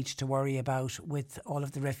that we need to worry about with all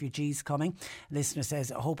of the refugees coming. A listener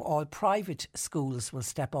says, I hope all private schools will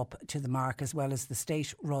step up to the mark, as well as the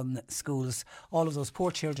state-run schools. All of those poor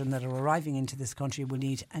children that are arriving into this country will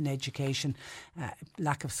need an education.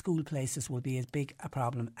 Lack of school places will be as big a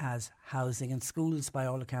problem as housing, and schools, by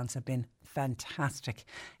all accounts, have been fantastic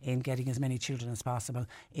in getting as many children as possible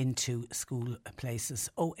into school places.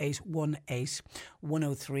 0818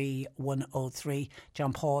 103 103.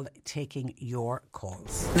 John Paul taking your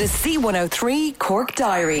calls. The C103 Cork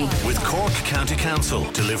Diary. With Cork County Council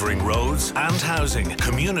delivering roads and housing,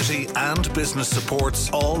 community and business supports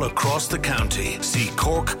all across the county. See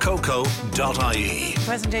corkcoco.ie.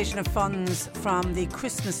 Presentation of funds from the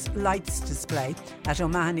Christmas lights display at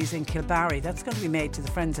O'Mahony's in Kilbarry. That's going to be made to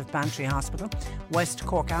the Friends of Bantry Hospital, West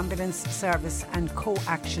Cork Ambulance Service and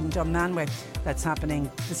Co-Action Dunmanway. That's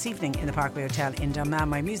happening this evening in the Parkway Hotel in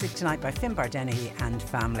Dunmanway. Music tonight by Finbar Dennehy and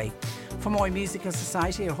family. For Moy Musical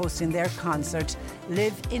Society are hosting their concert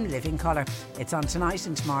Live in Living Colour. It's on tonight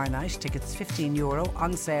and tomorrow night. Tickets €15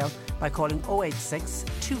 on sale by calling 086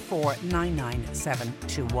 2499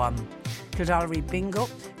 721. Kildallery Bingo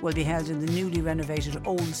will be held in the newly renovated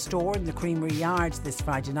Old Store in the Creamery Yard this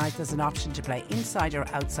Friday night. There's an option to play inside or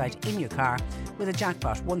outside in your car with a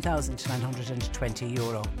jackpot,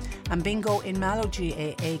 €1,920. And Bingo in Mallow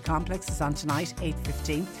GAA Complex is on tonight,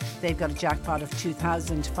 8:15. They've got a jackpot of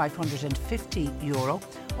 €2,550.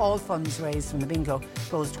 All funds raised from the bingo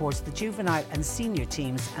goes towards the juvenile and senior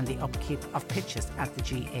teams and the upkeep of pitches at the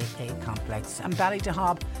GAA complex. And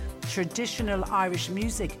Ballydehob Traditional Irish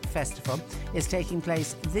Music Festival is taking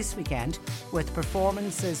place this weekend with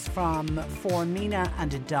performances from Formina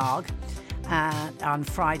and a Dog on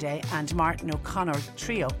Friday and Martin O'Connor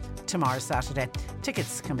Trio tomorrow, Saturday.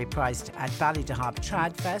 Tickets can be priced at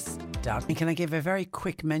BallyDehobTradFest.com. Can I give a very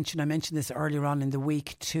quick mention? I mentioned this earlier on in the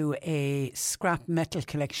week, to a scrap metal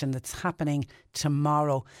collection that's happening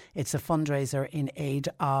tomorrow. It's a fundraiser in aid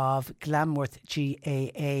of Glamworth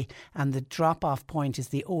GAA, and the drop-off point is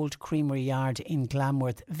the Old Creamery Yard in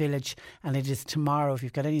Glamworth Village, and it is tomorrow. If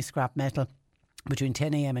you've got any scrap metal between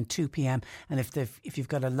 10 a.m. and 2 p.m. and if you've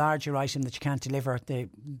got a larger item that you can't deliver, they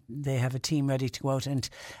have a team ready to go out and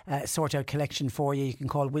sort out collection for you. You can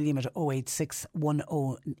call William at 086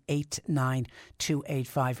 1089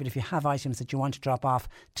 285. But if you have items that you want to drop off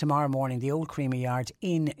tomorrow morning, the Old Creamery Yard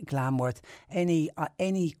in Glamworth, any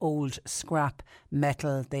old scrap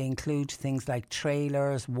metal, they include things like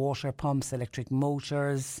trailers, water pumps, electric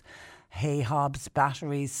motors, hay hobs,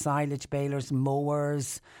 batteries, silage balers,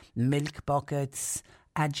 mowers, milk buckets,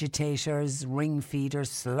 agitators, ring feeders,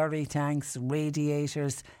 slurry tanks,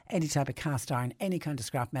 radiators, any type of cast iron, any kind of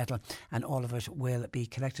scrap metal, and all of it will be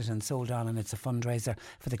collected and sold on, and it's a fundraiser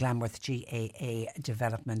for the Glanworth GAA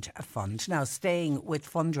Development Fund. Now, staying with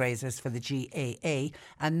fundraisers for the GAA,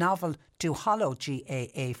 a novel Duhallow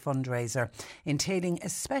GAA fundraiser entailing a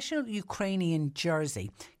special Ukrainian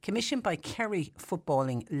jersey commissioned by Kerry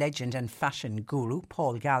footballing legend and fashion guru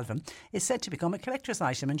Paul Galvin is said to become a collector's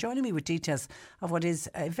item. And joining me with details of what is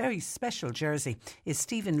a very special jersey is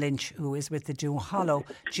Stephen Lynch, who is with the Duhallow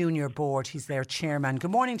Junior Board. He's their chairman.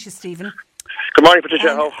 Good morning to you, Stephen. Good morning,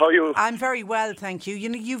 Patricia. How are you? I'm very well, thank you. You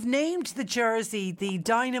know, you've named the jersey the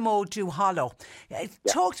Dynamo Duhallow.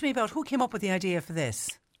 Talk to me about who came up with the idea for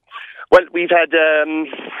this. Well, we've had,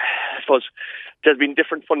 I suppose, there's been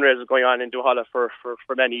different fundraisers going on in Duhallow for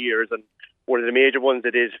many years, and one of the major ones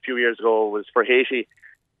that is a few years ago was for Haiti,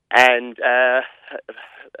 and a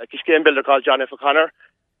Kishkane builder called John F. O'Connor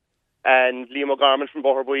and Liam O'Gorman from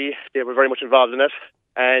Boherbue, they were very much involved in it,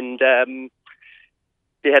 and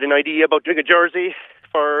they had an idea about doing a jersey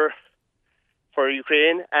for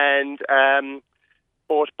Ukraine, and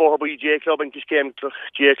both Boherbue GA Club and Kishkane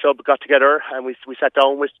GA Club got together, and we sat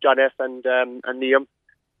down with John F. and Liam,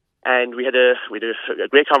 and we had a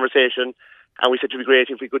great conversation, and we said it would be great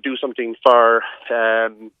if we could do something for a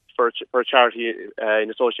charity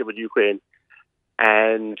in association with Ukraine.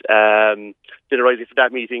 And did arising from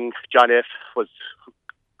that meeting, John F. was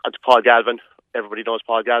onto Paul Galvin. Everybody knows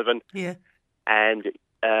Paul Galvin. Yeah. And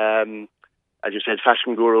as you said,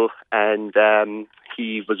 fashion guru, and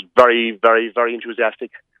he was very, very, very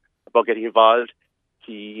enthusiastic about getting involved.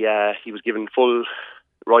 He was given full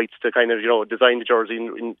rights to kind of, design the jersey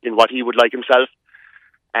in what he would like himself.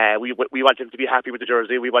 We wanted him to be happy with the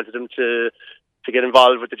jersey. We wanted him to get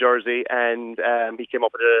involved with the jersey, and he came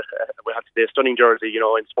up with a stunning jersey,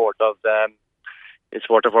 in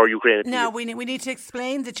support of our Ukraine. Now, we need to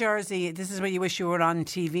explain the jersey. This is where you wish you were on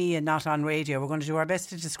TV and not on radio. We're going to do our best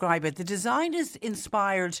to describe it. The design is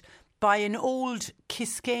inspired by an old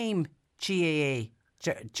Kishkane GAA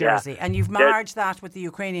jersey, and you've merged that with the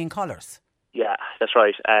Ukrainian colours. Yeah, that's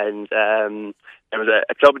right. And there was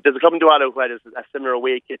a club. There's a club in Duhallow who had a similar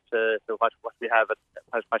away kit to what we have,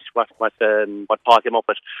 what Paul came up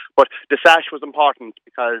with. But the sash was important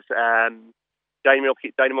because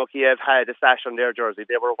Dynamo Kiev had a sash on their jersey.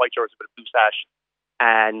 They were a white jersey with a blue sash,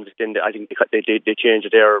 and then I think they changed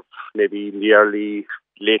it there maybe in the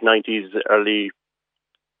late 90s, early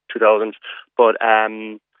 2000s. But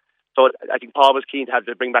so I think Paul was keen to have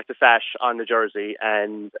to bring back the sash on the jersey,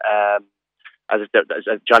 and as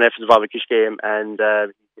John F. is involved with Kishkane, and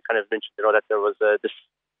he kind of mentioned that there was this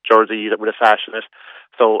jersey with a sash in it.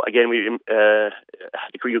 So again, the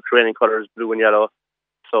Ukrainian colours, blue and yellow.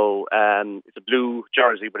 So it's a blue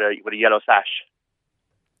jersey with a yellow sash.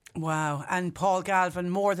 Wow. And Paul Galvin,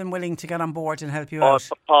 more than willing to get on board and help you out.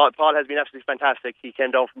 Paul has been absolutely fantastic. He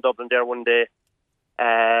came down from Dublin there one day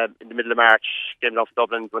in the middle of March. Came down from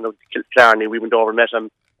Dublin, went out to Killarney. We went over and met him,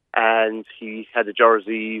 and he had a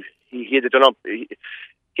jersey. He had it done up.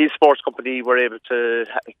 His sports company were able to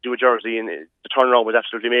do a jersey, and the turnaround was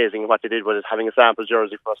absolutely amazing. What they did was having a sample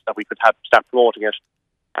jersey for us that we could start promoting it,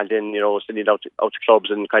 and then sending it out to clubs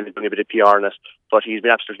and kind of doing a bit of PR on it. But he's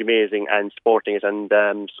been absolutely amazing and supporting it and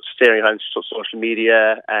steering it on social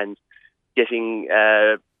media and getting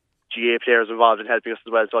GA players involved and helping us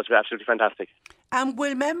as well. So it's been absolutely fantastic. And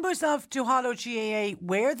will members of Duhallow GAA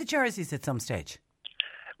wear the jerseys at some stage?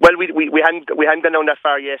 Well, we hadn't gone down that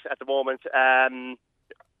far yet at the moment.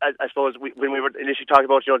 I suppose when we were initially talking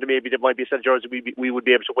about, maybe there might be a set of jerseys we would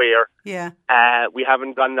be able to wear. Yeah. We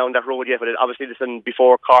haven't gone down that road yet, but obviously,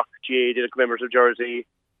 before Cork GA did a commemorative jersey,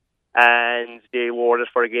 and they wore it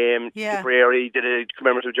for a game. Yeah. Tipperary did a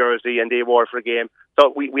commemorative jersey, and they wore it for a game.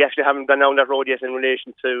 So we actually haven't gone down that road yet in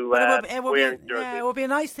relation to wearing the jersey. Yeah, it would be a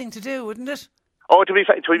nice thing to do, wouldn't it? Oh, it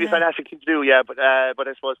would be a fantastic thing to do, yeah. But I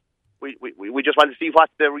suppose we just wanted to see what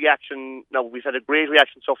the reaction. No, we've had a great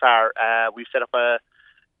reaction so far. We've set up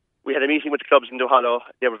we had a meeting with the clubs in Duhallow.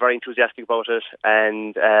 They were very enthusiastic about it,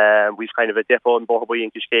 and we've kind of a depot in Boherbue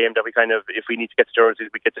and Kishkane that we kind of, if we need to get the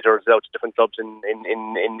jerseys, we get the jerseys out to different clubs in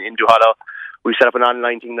Duhallow. We've set up an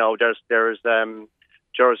online thing now. There's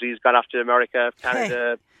jerseys gone off to America,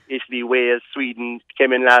 Canada, Italy, Wales, Sweden,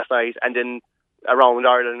 came in last night, and then around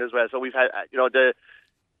Ireland as well. So we've had,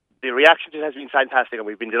 the reaction to it has been fantastic, and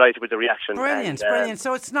we've been delighted with the reaction. Brilliant.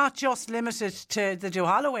 So it's not just limited to the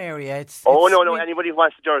Duhallow area. No. Anybody who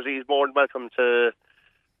wants the jersey is more than welcome to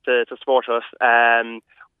support us. I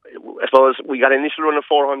suppose we got an initial run of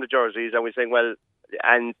 400 jerseys, and we're saying, well,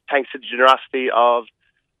 and thanks to the generosity of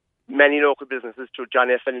many local businesses, to John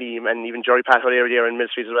F. and Liam, and even Jerry Pat O'Leary there in Mill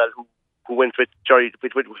Street as well, who went with Jerry,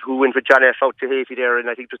 who went with John F. out to Haiti there in,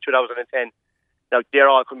 I think it was 2010. Now they're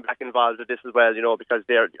all coming back involved with this as well, because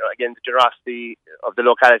they're, again, the generosity of the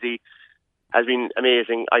locality has been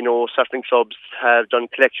amazing. I know certain clubs have done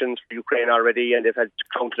collections for Ukraine already, and they've had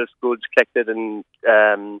countless goods collected and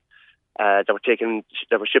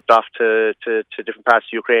that were shipped off to different parts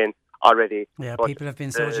of Ukraine already. Yeah, but people have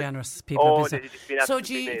been so generous. So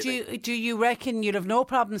do you reckon you'll have no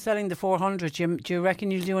problem selling the 400? Do you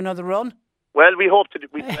reckon you'll do another run? Well, we hope to.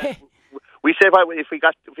 We say, well, if we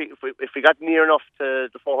got near enough to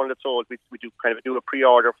the 400 sold, we do a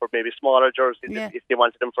pre-order for maybe smaller jerseys if they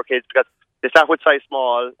wanted them for kids, because they start with size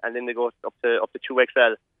small and then they go up to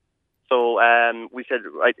 2XL. So we said,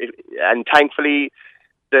 right, and thankfully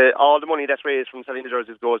all the money that's raised from selling the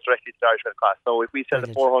jerseys goes directly to the Irish Red Cross. So if we sell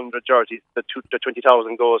the 400 jerseys, the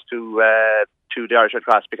 20,000 goes to the Irish Red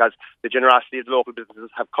Cross, because the generosity of the local businesses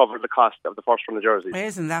have covered the cost of the first run of jerseys.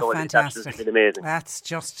 Isn't that fantastic? It's been amazing.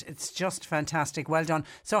 It's just fantastic. Well done.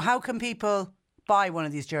 So how can people buy one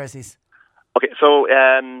of these jerseys? Okay, so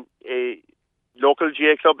a local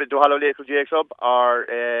GA club, the Duhallow local GA club, or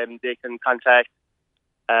they can contact.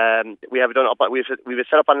 We have it done up. We've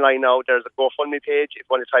set up online now. There's a GoFundMe page if you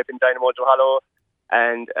want to type in Dynamo Duhallow.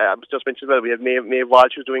 And I was just mentioned as well, we have Maeve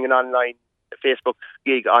Walsh, who's doing an online Facebook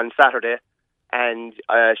gig on Saturday, and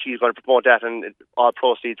she's going to promote that, and all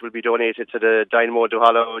proceeds will be donated to the Dynamo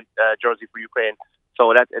Duhallow jersey for Ukraine.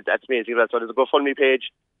 So that's amazing. So there's a GoFundMe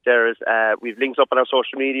page. There's we've links up on our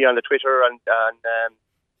social media, on the Twitter, and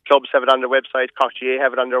clubs have it on their website. Cork GA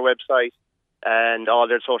have it on their website, and all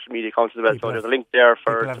their social media accounts as well. So there's a link there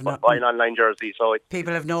for buying online jersey. So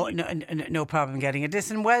people have no problem getting it.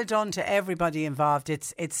 Listen, well done to everybody involved.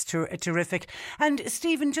 It's terrific. And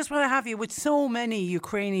Stephen, just want to have you, with so many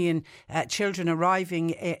Ukrainian children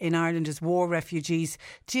arriving in Ireland as war refugees,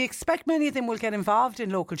 do you expect many of them will get involved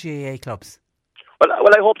in local GAA clubs? Well,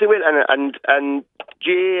 I hope they will. And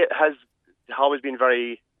GAA has always been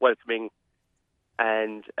very welcoming.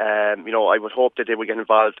 And I would hope that they would get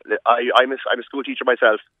involved. I'm a school teacher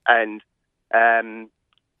myself, and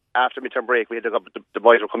after midterm break, we had the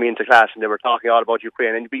boys were coming into class and they were talking all about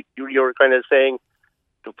Ukraine. And you were kind of saying,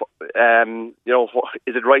 is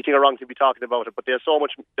it right or wrong to be talking about it? But there's so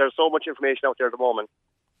much information out there at the moment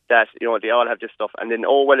that they all have this stuff. And then,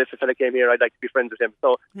 if a fella came here, I'd like to be friends with him.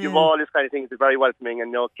 So you have all this kind of things is very welcoming.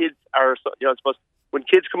 And kids are, I suppose, when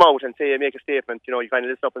kids come out and make a statement, you kind of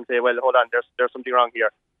listen up and say, well, hold on, there's something wrong here.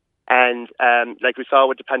 And like we saw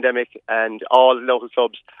with the pandemic, and all the local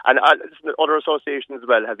clubs and other associations as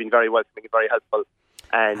well have been very welcoming and very helpful.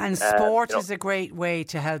 And sport is a great way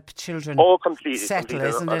to help children settle,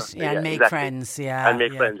 isn't it? Yeah, and make friends. Yeah, and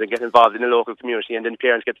make friends and get involved in the local community, and then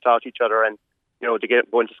parents get to talk to each other, and to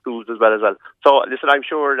go into schools as well. So listen, I'm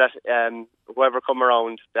sure that whoever come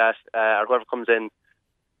around or whoever comes in,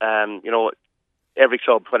 every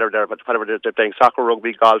club, whatever they're playing, soccer,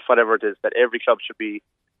 rugby, golf, whatever it is, that every club should be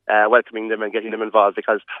welcoming them and getting them involved,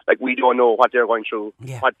 because we don't know what they're going through.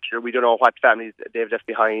 Yeah. We don't know what families they've left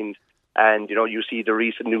behind, and you see the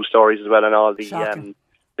recent news stories as well, and all the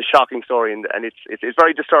shocking story, and it's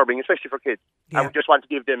very disturbing, especially for kids. Yeah. And we just want to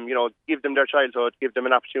give them their childhood, give them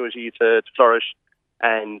an opportunity to flourish.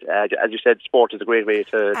 And as you said, sport is a great way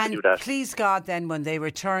to do that. Please God, then, when they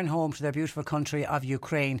return home to their beautiful country of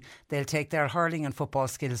Ukraine, they'll take their hurling and football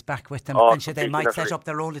skills back with them, and they might set up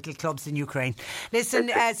their own little clubs in Ukraine. Listen,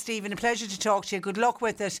 Stephen, a pleasure to talk to you. Good luck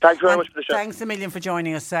with it. Thanks very much for the show. Thanks a million for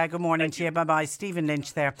joining us. Good morning to you. Bye-bye. Stephen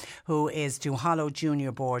Lynch there, who is Duhallow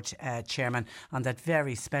Junior Board Chairman, on that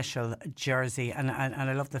very special jersey. And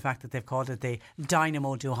I love the fact that they've called it the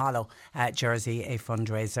Dynamo Duhallow jersey, a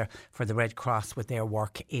fundraiser for the Red Cross with their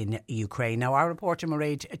work in Ukraine. Now, our reporter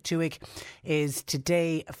Mairead Tuig is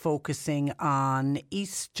today focusing on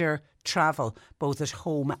Easter travel, both at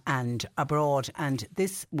home and abroad. And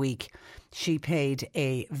this week she paid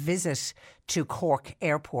a visit to Cork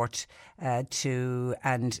Airport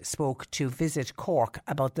and spoke to Visit Cork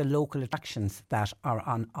about the local attractions that are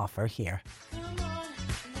on offer here.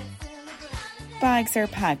 Bags are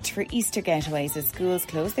packed for Easter getaways as schools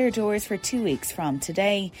close their doors for 2 weeks from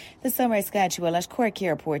today. The summer schedule at Cork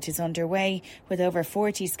Airport is underway, with over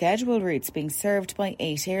 40 scheduled routes being served by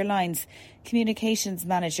 8 airlines. Communications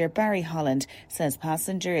manager Barry Holland says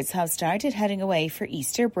passengers have started heading away for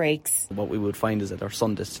Easter breaks. What we would find is that our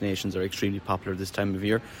sun destinations are extremely popular this time of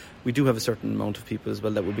year. We do have a certain amount of people as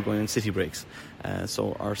well that will be going on city breaks.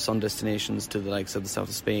 So our sun destinations to the likes of the south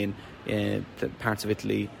of Spain, the parts of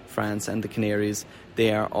Italy, France and the Canaries,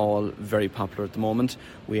 they are all very popular at the moment.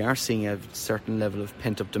 We are seeing a certain level of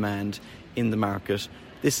pent-up demand in the market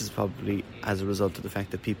This is probably as a result of the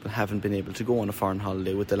fact that people haven't been able to go on a foreign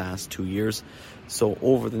holiday with the last 2 years. So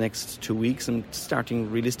over the next 2 weeks, and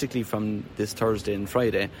starting realistically from this Thursday and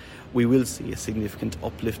Friday, we will see a significant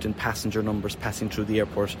uplift in passenger numbers passing through the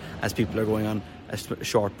airport as people are going on a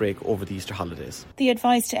short break over the Easter holidays. The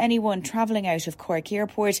advice to anyone travelling out of Cork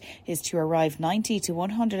Airport is to arrive 90 to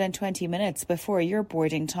 120 minutes before your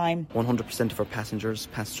boarding time. 100% of our passengers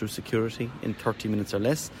pass through security in 30 minutes or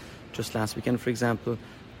less. Just last weekend, for example,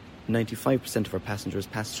 95% of our passengers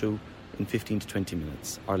passed through in 15 to 20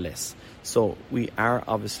 minutes or less. So we are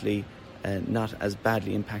obviously not as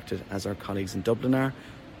badly impacted as our colleagues in Dublin are.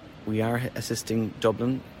 We are assisting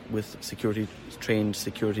Dublin with trained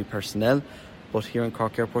security personnel, but here in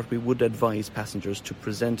Cork Airport we would advise passengers to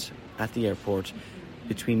present at the airport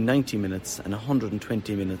between 90 minutes and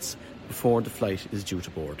 120 minutes before the flight is due to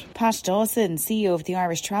board. Pat Dawson, CEO of the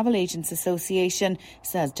Irish Travel Agents Association,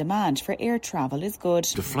 says demand for air travel is good.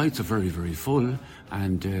 The flights are very, very full,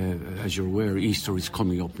 and as you're aware, Easter is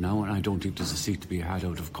coming up now, and I don't think there's a seat to be had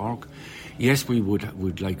out of Cork. Yes, we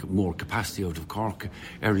would like more capacity out of Cork.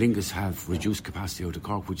 Aer Lingus have reduced capacity out of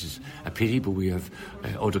Cork, which is a pity, but we have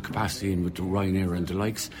other capacity in with Ryanair and the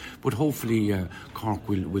likes. But hopefully Cork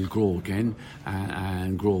will grow again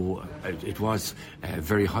and grow. It was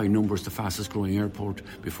very high numbers, the fastest growing airport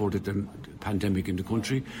before the pandemic in the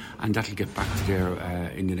country, and that'll get back to there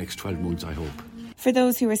in the next 12 months, I hope. For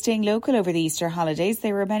those who are staying local over the Easter holidays,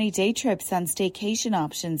 there were many day trips and staycation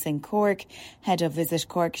options in Cork. Head of Visit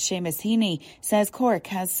Cork, Seamus Heaney, says Cork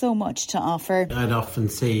has so much to offer. I'd often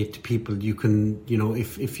say to people, you can,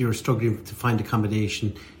 if you're struggling to find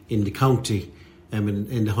accommodation in the county,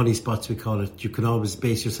 in the honey spots we call it, you can always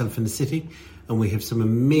base yourself in the city, and we have some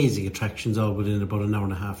amazing attractions all within about an hour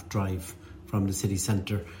and a half drive from the city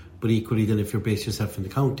centre. But equally then, if you're based yourself in the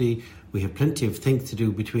county, we have plenty of things to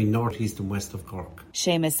do between north, east and west of Cork.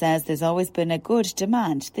 Seamus says there's always been a good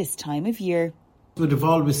demand this time of year. We'd have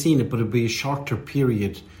always seen it, but it'd be a shorter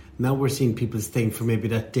period. Now we're seeing people staying for maybe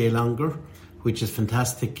that day longer, which is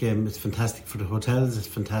fantastic. It's fantastic for the hotels, it's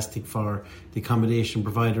fantastic for the accommodation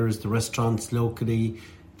providers, the restaurants locally,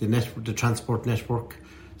 the transport network.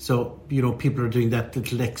 So, people are doing that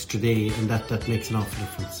little extra day, and that makes an awful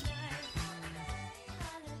difference.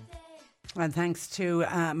 And thanks to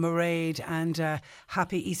Mairead, and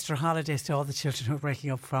happy Easter holidays to all the children who are breaking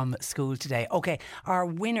up from school today. OK, our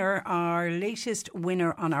latest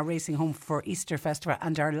winner on our Racing Home for Easter Festival,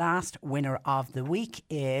 and our last winner of the week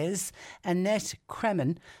is Annette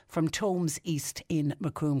Cremin from Tomes East in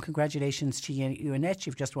Macroom. Congratulations to you, Annette.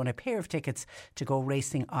 You've just won a pair of tickets to go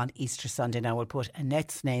racing on Easter Sunday. Now we'll put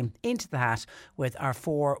Annette's name into the hat with our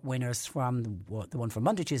 4 winners from the one from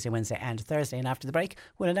Monday, Tuesday, Wednesday and Thursday. And after the break,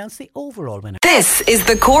 we'll announce the overall winner. This is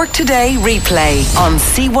the Cork Today replay on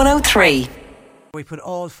C103. We put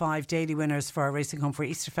all 5 daily winners for our Racing Home for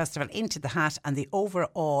Easter Festival into the hat, and the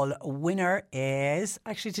overall winner is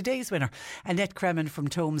actually today's winner, Annette Cremin from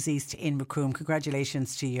Tomes East in Macroom.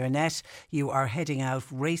 Congratulations to you, Annette. You are heading out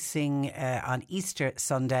racing on Easter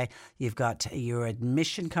Sunday. You've got your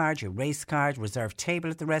admission card, your race card, reserved table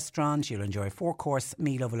at the restaurant. You'll enjoy a 4-course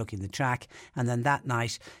meal overlooking the track, and then that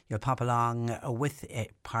night you'll pop along with a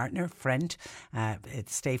partner, friend,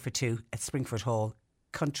 stay for 2 at Springford Hall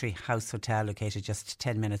Country House Hotel, located just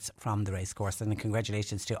 10 minutes from the racecourse. And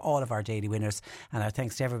congratulations to all of our daily winners, and our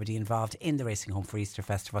thanks to everybody involved in the Racing Home for Easter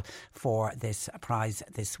Festival for this prize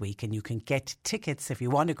this week. And you can get tickets if you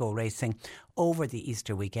want to go racing over the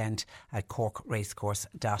Easter weekend at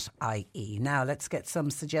corkracecourse.ie. Now let's get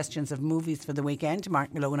some suggestions of movies for the weekend.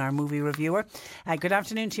 Mark Malone, our movie reviewer. Good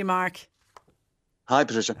afternoon to you, Mark. Hi,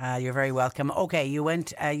 Patricia. You're very welcome. OK,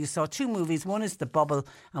 you saw 2 movies. One is The Bubble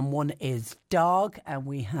and one is Dog. And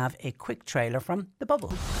we have a quick trailer from The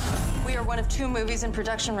Bubble. We are one of 2 movies in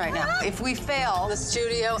production right now. If we fail, the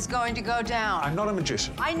studio is going to go down. I'm not a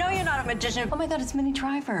magician. I know you're not a magician. Oh my God, it's Minnie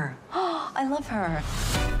Driver. Oh, I love her.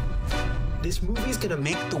 This movie's gonna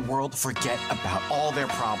make the world forget about all their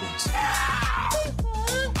problems.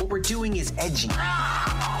 What we're doing is edgy.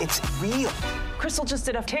 It's real. Crystal just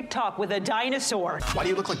did a TikTok with a dinosaur. Why do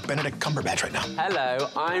you look like Benedict Cumberbatch right now? Hello,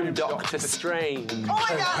 I'm Doctor Strange. Oh my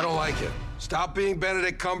God! I don't like it. Stop being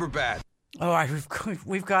Benedict Cumberbatch. All right,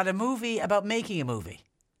 we've got a movie about making a movie.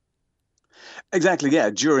 Exactly, yeah,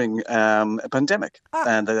 during a pandemic.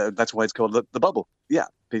 And that's why it's called The Bubble. Yeah,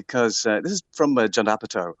 because this is from John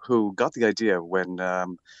Apatow, who got the idea when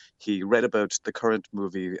he read about the current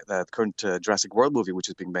movie, the current Jurassic World movie, which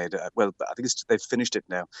is being made. Well, I think they've finished it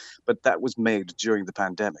now, but that was made during the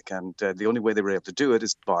pandemic, and the only way they were able to do it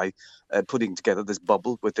is by putting together this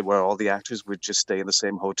bubble where all the actors would just stay in the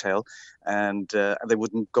same hotel, and they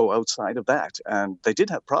wouldn't go outside of that. And they did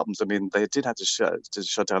have problems. I mean, they did have to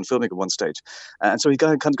shut down filming at one stage, and so he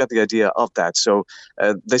kind of got the idea of that. So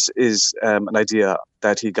this is an idea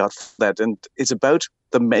that he got that, and it's about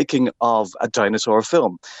the making of a dinosaur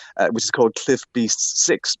film, which is called Cliff Beasts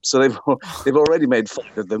 6. So they've already made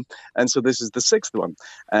 5 of them, and so this is the 6th one.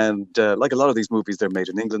 And like a lot of these movies, they're made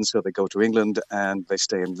in England, so they go to England and they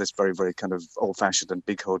stay in this very, very kind of old-fashioned and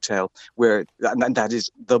big hotel where, and that is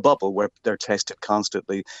the bubble where they're tested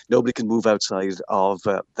constantly. Nobody can move outside of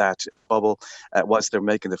that bubble whilst they're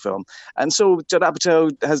making the film. And so Judd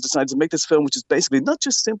Apatow has decided to make this film, which is basically not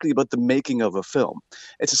just simply about the making of a film.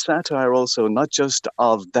 It's a satire also, not just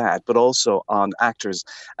of that, but also on actors.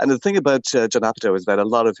 And the thing about Judd Apatow is that a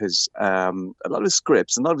lot of his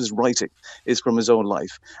scripts, a lot of his writing is from his own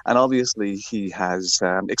life. And obviously he has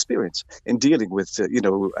experience in dealing with,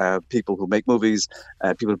 people who make movies,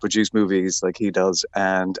 people who produce movies like he does,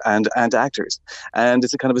 and actors. And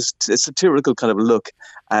it's a kind of a satirical kind of look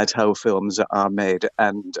at how films are made,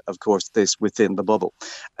 and of course this within the bubble.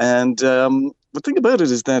 And the thing about it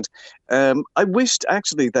is that I wished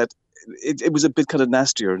actually that it was a bit kind of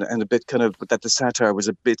nastier and a bit kind of, that the satire was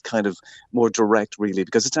a bit kind of more direct, really,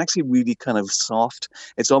 because it's actually really kind of soft.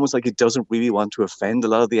 It's almost like it doesn't really want to offend a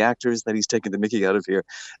lot of the actors that he's taking the mickey out of here,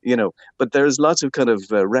 But there's lots of kind of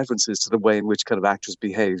references to the way in which kind of actors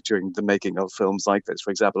behave during the making of films like this. For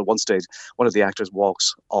example, at one stage, one of the actors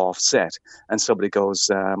walks off set and somebody goes,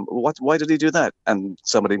 why did he do that? And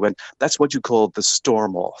somebody went, that's what you call the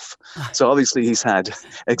storm off. So obviously he's had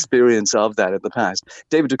experience of that in the past.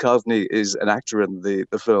 David Duchovny is an actor in the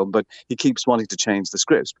film, but he keeps wanting to change the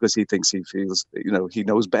scripts because he thinks he feels, he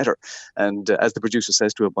knows better. And as the producer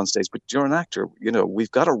says to him at one stage, but you're an actor,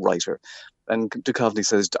 we've got a writer. And Duchovny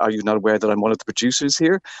says, are you not aware that I'm one of the producers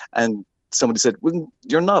here? And somebody said, well,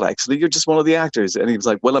 you're not actually, you're just one of the actors. And he was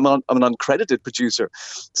like, well, I'm an uncredited producer.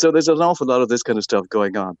 So there's an awful lot of this kind of stuff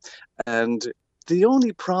going on. And the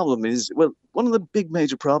only problem is, well, one of the big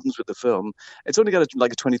major problems with the film, it's only got a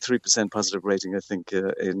 23% positive rating, I think,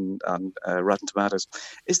 on Rotten Tomatoes,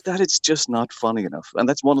 is that it's just not funny enough. And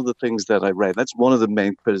that's one of the things that I read. That's one of the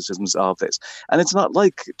main criticisms of this. And it's not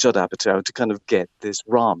like Judd Apatow to kind of get this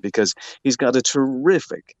wrong, because he's got a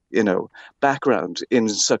terrific, background in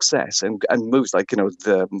success and movies like,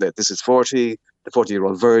 This Is 40, The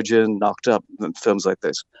 40-Year-Old Virgin, Knocked Up, and films like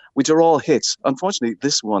this, which are all hits. Unfortunately,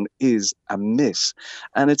 this one is a miss.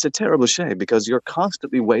 And it's a terrible shame, because you're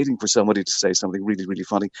constantly waiting for somebody to say something really, really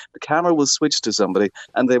funny. The camera will switch to somebody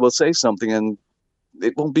and they will say something and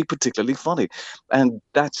it won't be particularly funny. And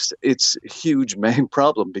that's its huge main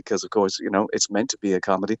problem, because, of course, it's meant to be a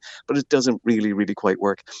comedy, but it doesn't really, really quite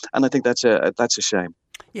work. And I think that's a shame.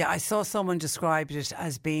 Yeah, I saw someone describe it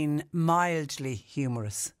as being mildly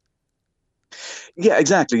humorous. Yeah,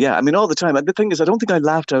 exactly. Yeah, I mean, all the time. And the thing is, I don't think I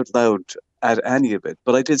laughed out loud at any of it,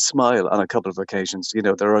 but I did smile on a couple of occasions.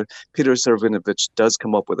 Peter Serafinovich does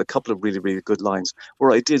come up with a couple of really, really good lines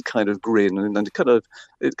where I did kind of grin, and it kind of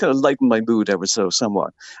lightened my mood ever so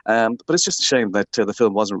somewhat. But it's just a shame that the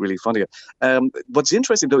film wasn't really funny. What's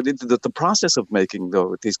interesting, though, the process of making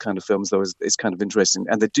these kind of films, though, is kind of interesting,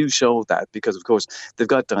 and they do show that, because, of course, they've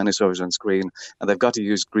got dinosaurs on screen and they've got to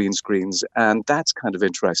use green screens, and that's kind of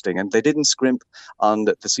interesting. And they didn't scrimp on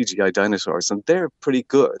the CGI dinosaurs, and they're pretty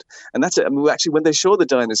good. And that's it. Actually, when they show the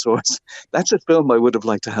dinosaurs, that's a film I would have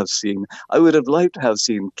liked to have seen. I would have liked to have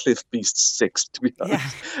seen Cliff Beasts 6, to be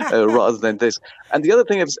honest, rather than this. And the other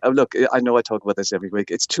thing is, look, I know I talk about this every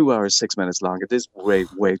week. It's 2 hours, 6 minutes long. It is way,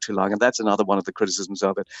 way too long. And that's another one of the criticisms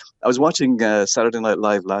of it. I was watching Saturday Night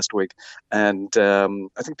Live last week, and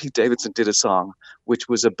I think Pete Davidson did a song which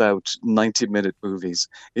was about 90-minute movies.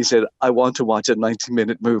 He said, I want to watch a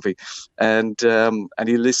 90-minute movie. And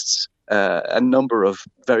he lists a number of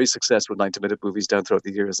very successful 90-minute movies down throughout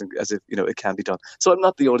the years, as if it can be done. So I'm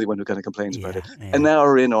not the only one who kind of complains about it. Yeah. An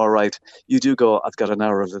hour in, all right, you do go, I've got an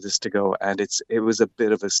hour of this to go, and it was a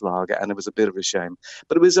bit of a slog, and it was a bit of a shame.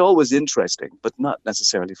 But it was always interesting, but not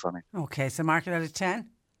necessarily funny. Okay, so mark it out of 10?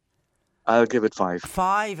 I'll give it 5.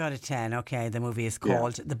 5 out of 10. Okay, the movie is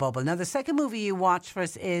called The Bubble. Now, the second movie you watch for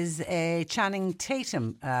us is Channing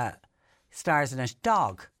Tatum stars in it,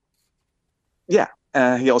 Dog. Yeah.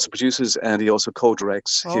 He also produces and he also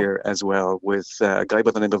co-directs here as well with a guy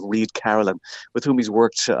by the name of Reed Carolyn, with whom he's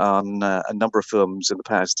worked on a number of films in the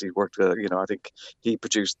past. He worked, I think he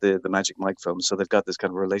produced the Magic Mike films, so they've got this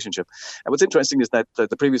kind of relationship. And what's interesting is that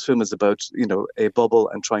the previous film is about, a bubble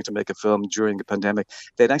and trying to make a film during a pandemic.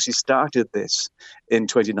 They'd actually started this in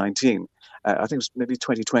 2019. I think it was maybe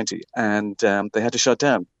 2020, and they had to shut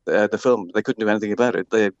down the film. They couldn't do anything about it.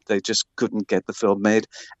 They just couldn't get the film made,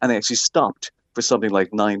 and they actually stopped for something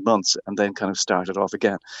like 9 months and then kind of started off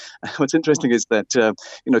again. What's interesting is that,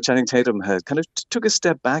 Channing Tatum had kind of took a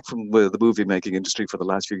step back from the movie making industry for the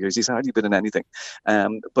last few years. He's hardly been in anything.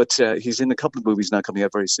 But he's in a couple of movies now coming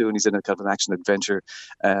out very soon. He's in a kind of an action adventure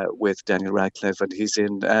with Daniel Radcliffe, and he's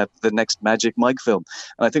in the next Magic Mike film.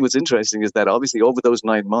 And I think what's interesting is that obviously over those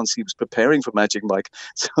 9 months, he was preparing for Magic Mike.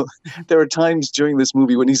 So there are times during this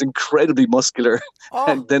movie when he's incredibly muscular,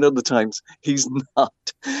 and then other times he's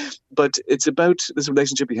not. But it's about this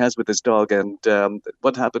relationship he has with his dog, and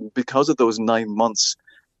what happened because of those 9 months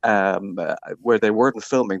where they weren't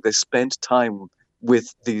filming. They spent time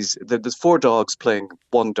with there's 4 dogs playing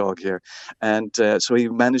one dog here, and so he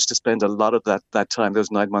managed to spend a lot of that time,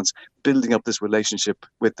 those 9 months, building up this relationship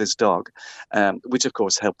with this dog, which of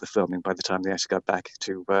course helped the filming by the time they actually got back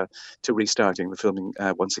to restarting the filming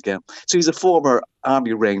once again. So he's a former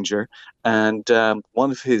Army Ranger, and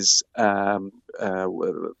one of his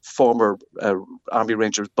former Army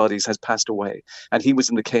Ranger buddies has passed away, and he was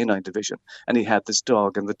in the canine division, and he had this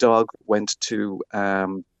dog, and the dog went to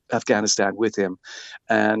Afghanistan with him,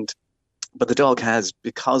 but the dog has,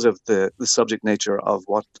 because of the subject nature of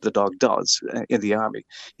what the dog does in the army,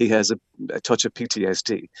 he has a touch of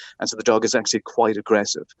PTSD. And so the dog is actually quite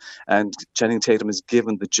aggressive. And Channing Tatum is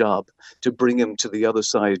given the job to bring him to the other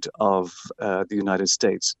side of the United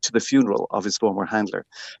States, to the funeral of his former handler.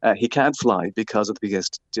 He can't fly because of the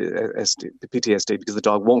PTSD, because the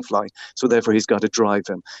dog won't fly. So therefore he's got to drive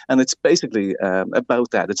him. And it's basically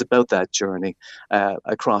about that. It's about that journey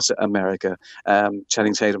across America.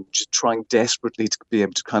 Channing Tatum just trying desperately to be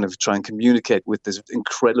able to kind of try and communicate with this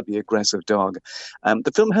incredibly aggressive dog.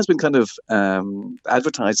 The film has been kind of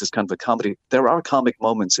advertised as kind of a comedy. There are comic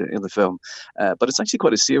moments in the film, but it's actually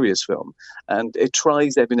quite a serious film. And it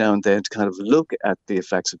tries every now and then to kind of look at the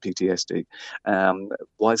effects of PTSD,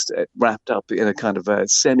 whilst wrapped up in a kind of a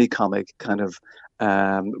semi-comic kind of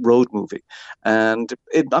road movie. And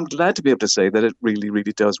I'm glad to be able to say that it really,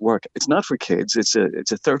 really does work. It's not for kids. It's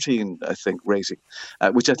a 13, I think, rating,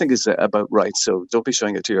 which I think is about right. So don't be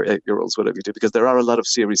showing it to your 8-year-olds, whatever you do, because there are a lot of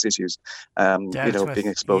serious issues, being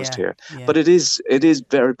exposed here. Yeah. But it is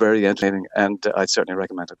very, very entertaining, and I'd certainly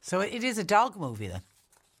recommend it. So it is a dog movie then?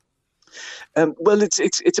 Well,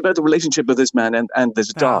 it's about the relationship of this man and this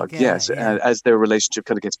dog. Yes, as their relationship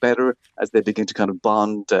kind of gets better, as they begin to kind of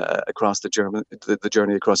bond across the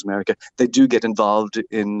journey across America, they do get involved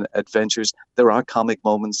in adventures. There are comic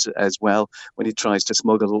moments as well when he tries to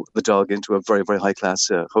smuggle the dog into a very, very high class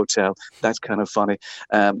hotel. That's kind of funny,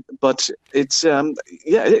 but it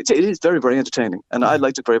is very, very entertaining, and I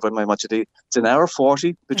liked it very, very much indeed. It's an hour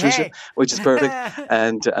 40, Patricia, which is perfect,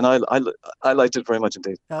 and I liked it very much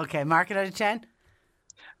indeed. Okay, mark it out of 10?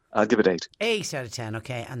 I'll give it 8. 8 out of 10,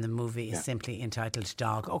 okay. And the movie is simply entitled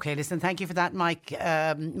Dog. Okay, listen, thank you for that, Mike.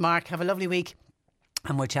 Mark, have a lovely week.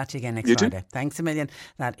 And we'll chat to you again next Friday. Too. Thanks a million.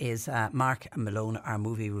 That is Mark Malone, our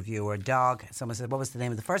movie reviewer. Dog. Someone said, what was the name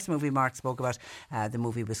of the first movie Mark spoke about? The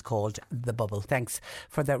movie was called The Bubble. Thanks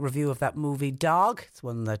for that review of that movie, Dog. It's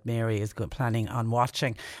one that Mary is planning on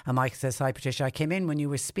watching. And Mike says, hi Patricia, I came in when you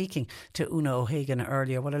were speaking to Una O'Hagan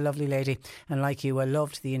earlier. What a lovely lady. And like you, I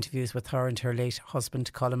loved the interviews with her and her late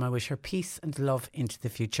husband, Colin. I wish her peace and love into the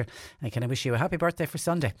future. And can I wish you a happy birthday for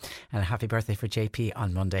Sunday and a happy birthday for JP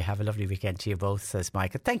on Monday. Have a lovely weekend to you both, says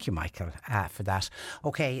Michael. Thank you, Michael, for that.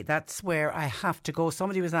 Okay, that's where I have to go.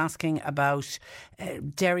 Somebody was asking about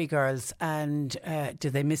Derry Girls and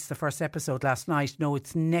did they miss the first episode last night? No,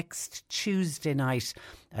 it's next Tuesday night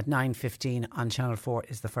at 9:15 on Channel 4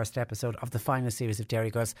 is the first episode of the final series of Derry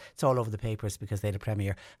Girls. It's all over the papers because they had a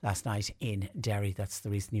premiere last night in Derry. That's the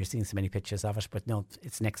reason you're seeing so many pictures of it. But no,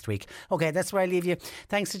 it's next week. Okay, that's where I leave you.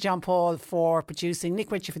 Thanks to John Paul for producing.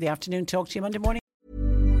 Nick Ritchie for the afternoon. Talk to you Monday morning.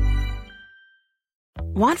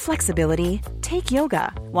 Want flexibility? Take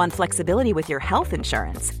yoga. Want flexibility with your health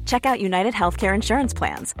insurance? Check out United Healthcare Insurance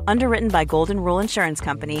Plans. Underwritten by Golden Rule Insurance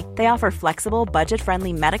Company, they offer flexible,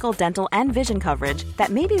 budget-friendly medical, dental, and vision coverage that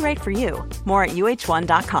may be right for you. More at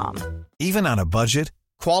uh1.com. Even on a budget,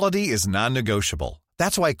 quality is non-negotiable.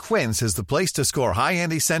 That's why Quince is the place to score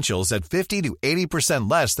high-end essentials at 50 to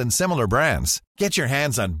 80% less than similar brands. Get your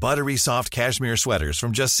hands on buttery soft cashmere sweaters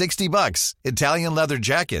from just $60, Italian leather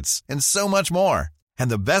jackets, and so much more. And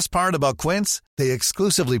the best part about Quince, they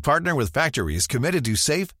exclusively partner with factories committed to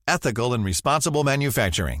safe, ethical, and responsible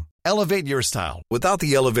manufacturing. Elevate your style without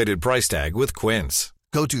the elevated price tag with Quince.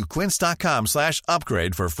 Go to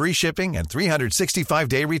quince.com/upgrade for free shipping and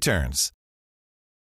 365-day returns.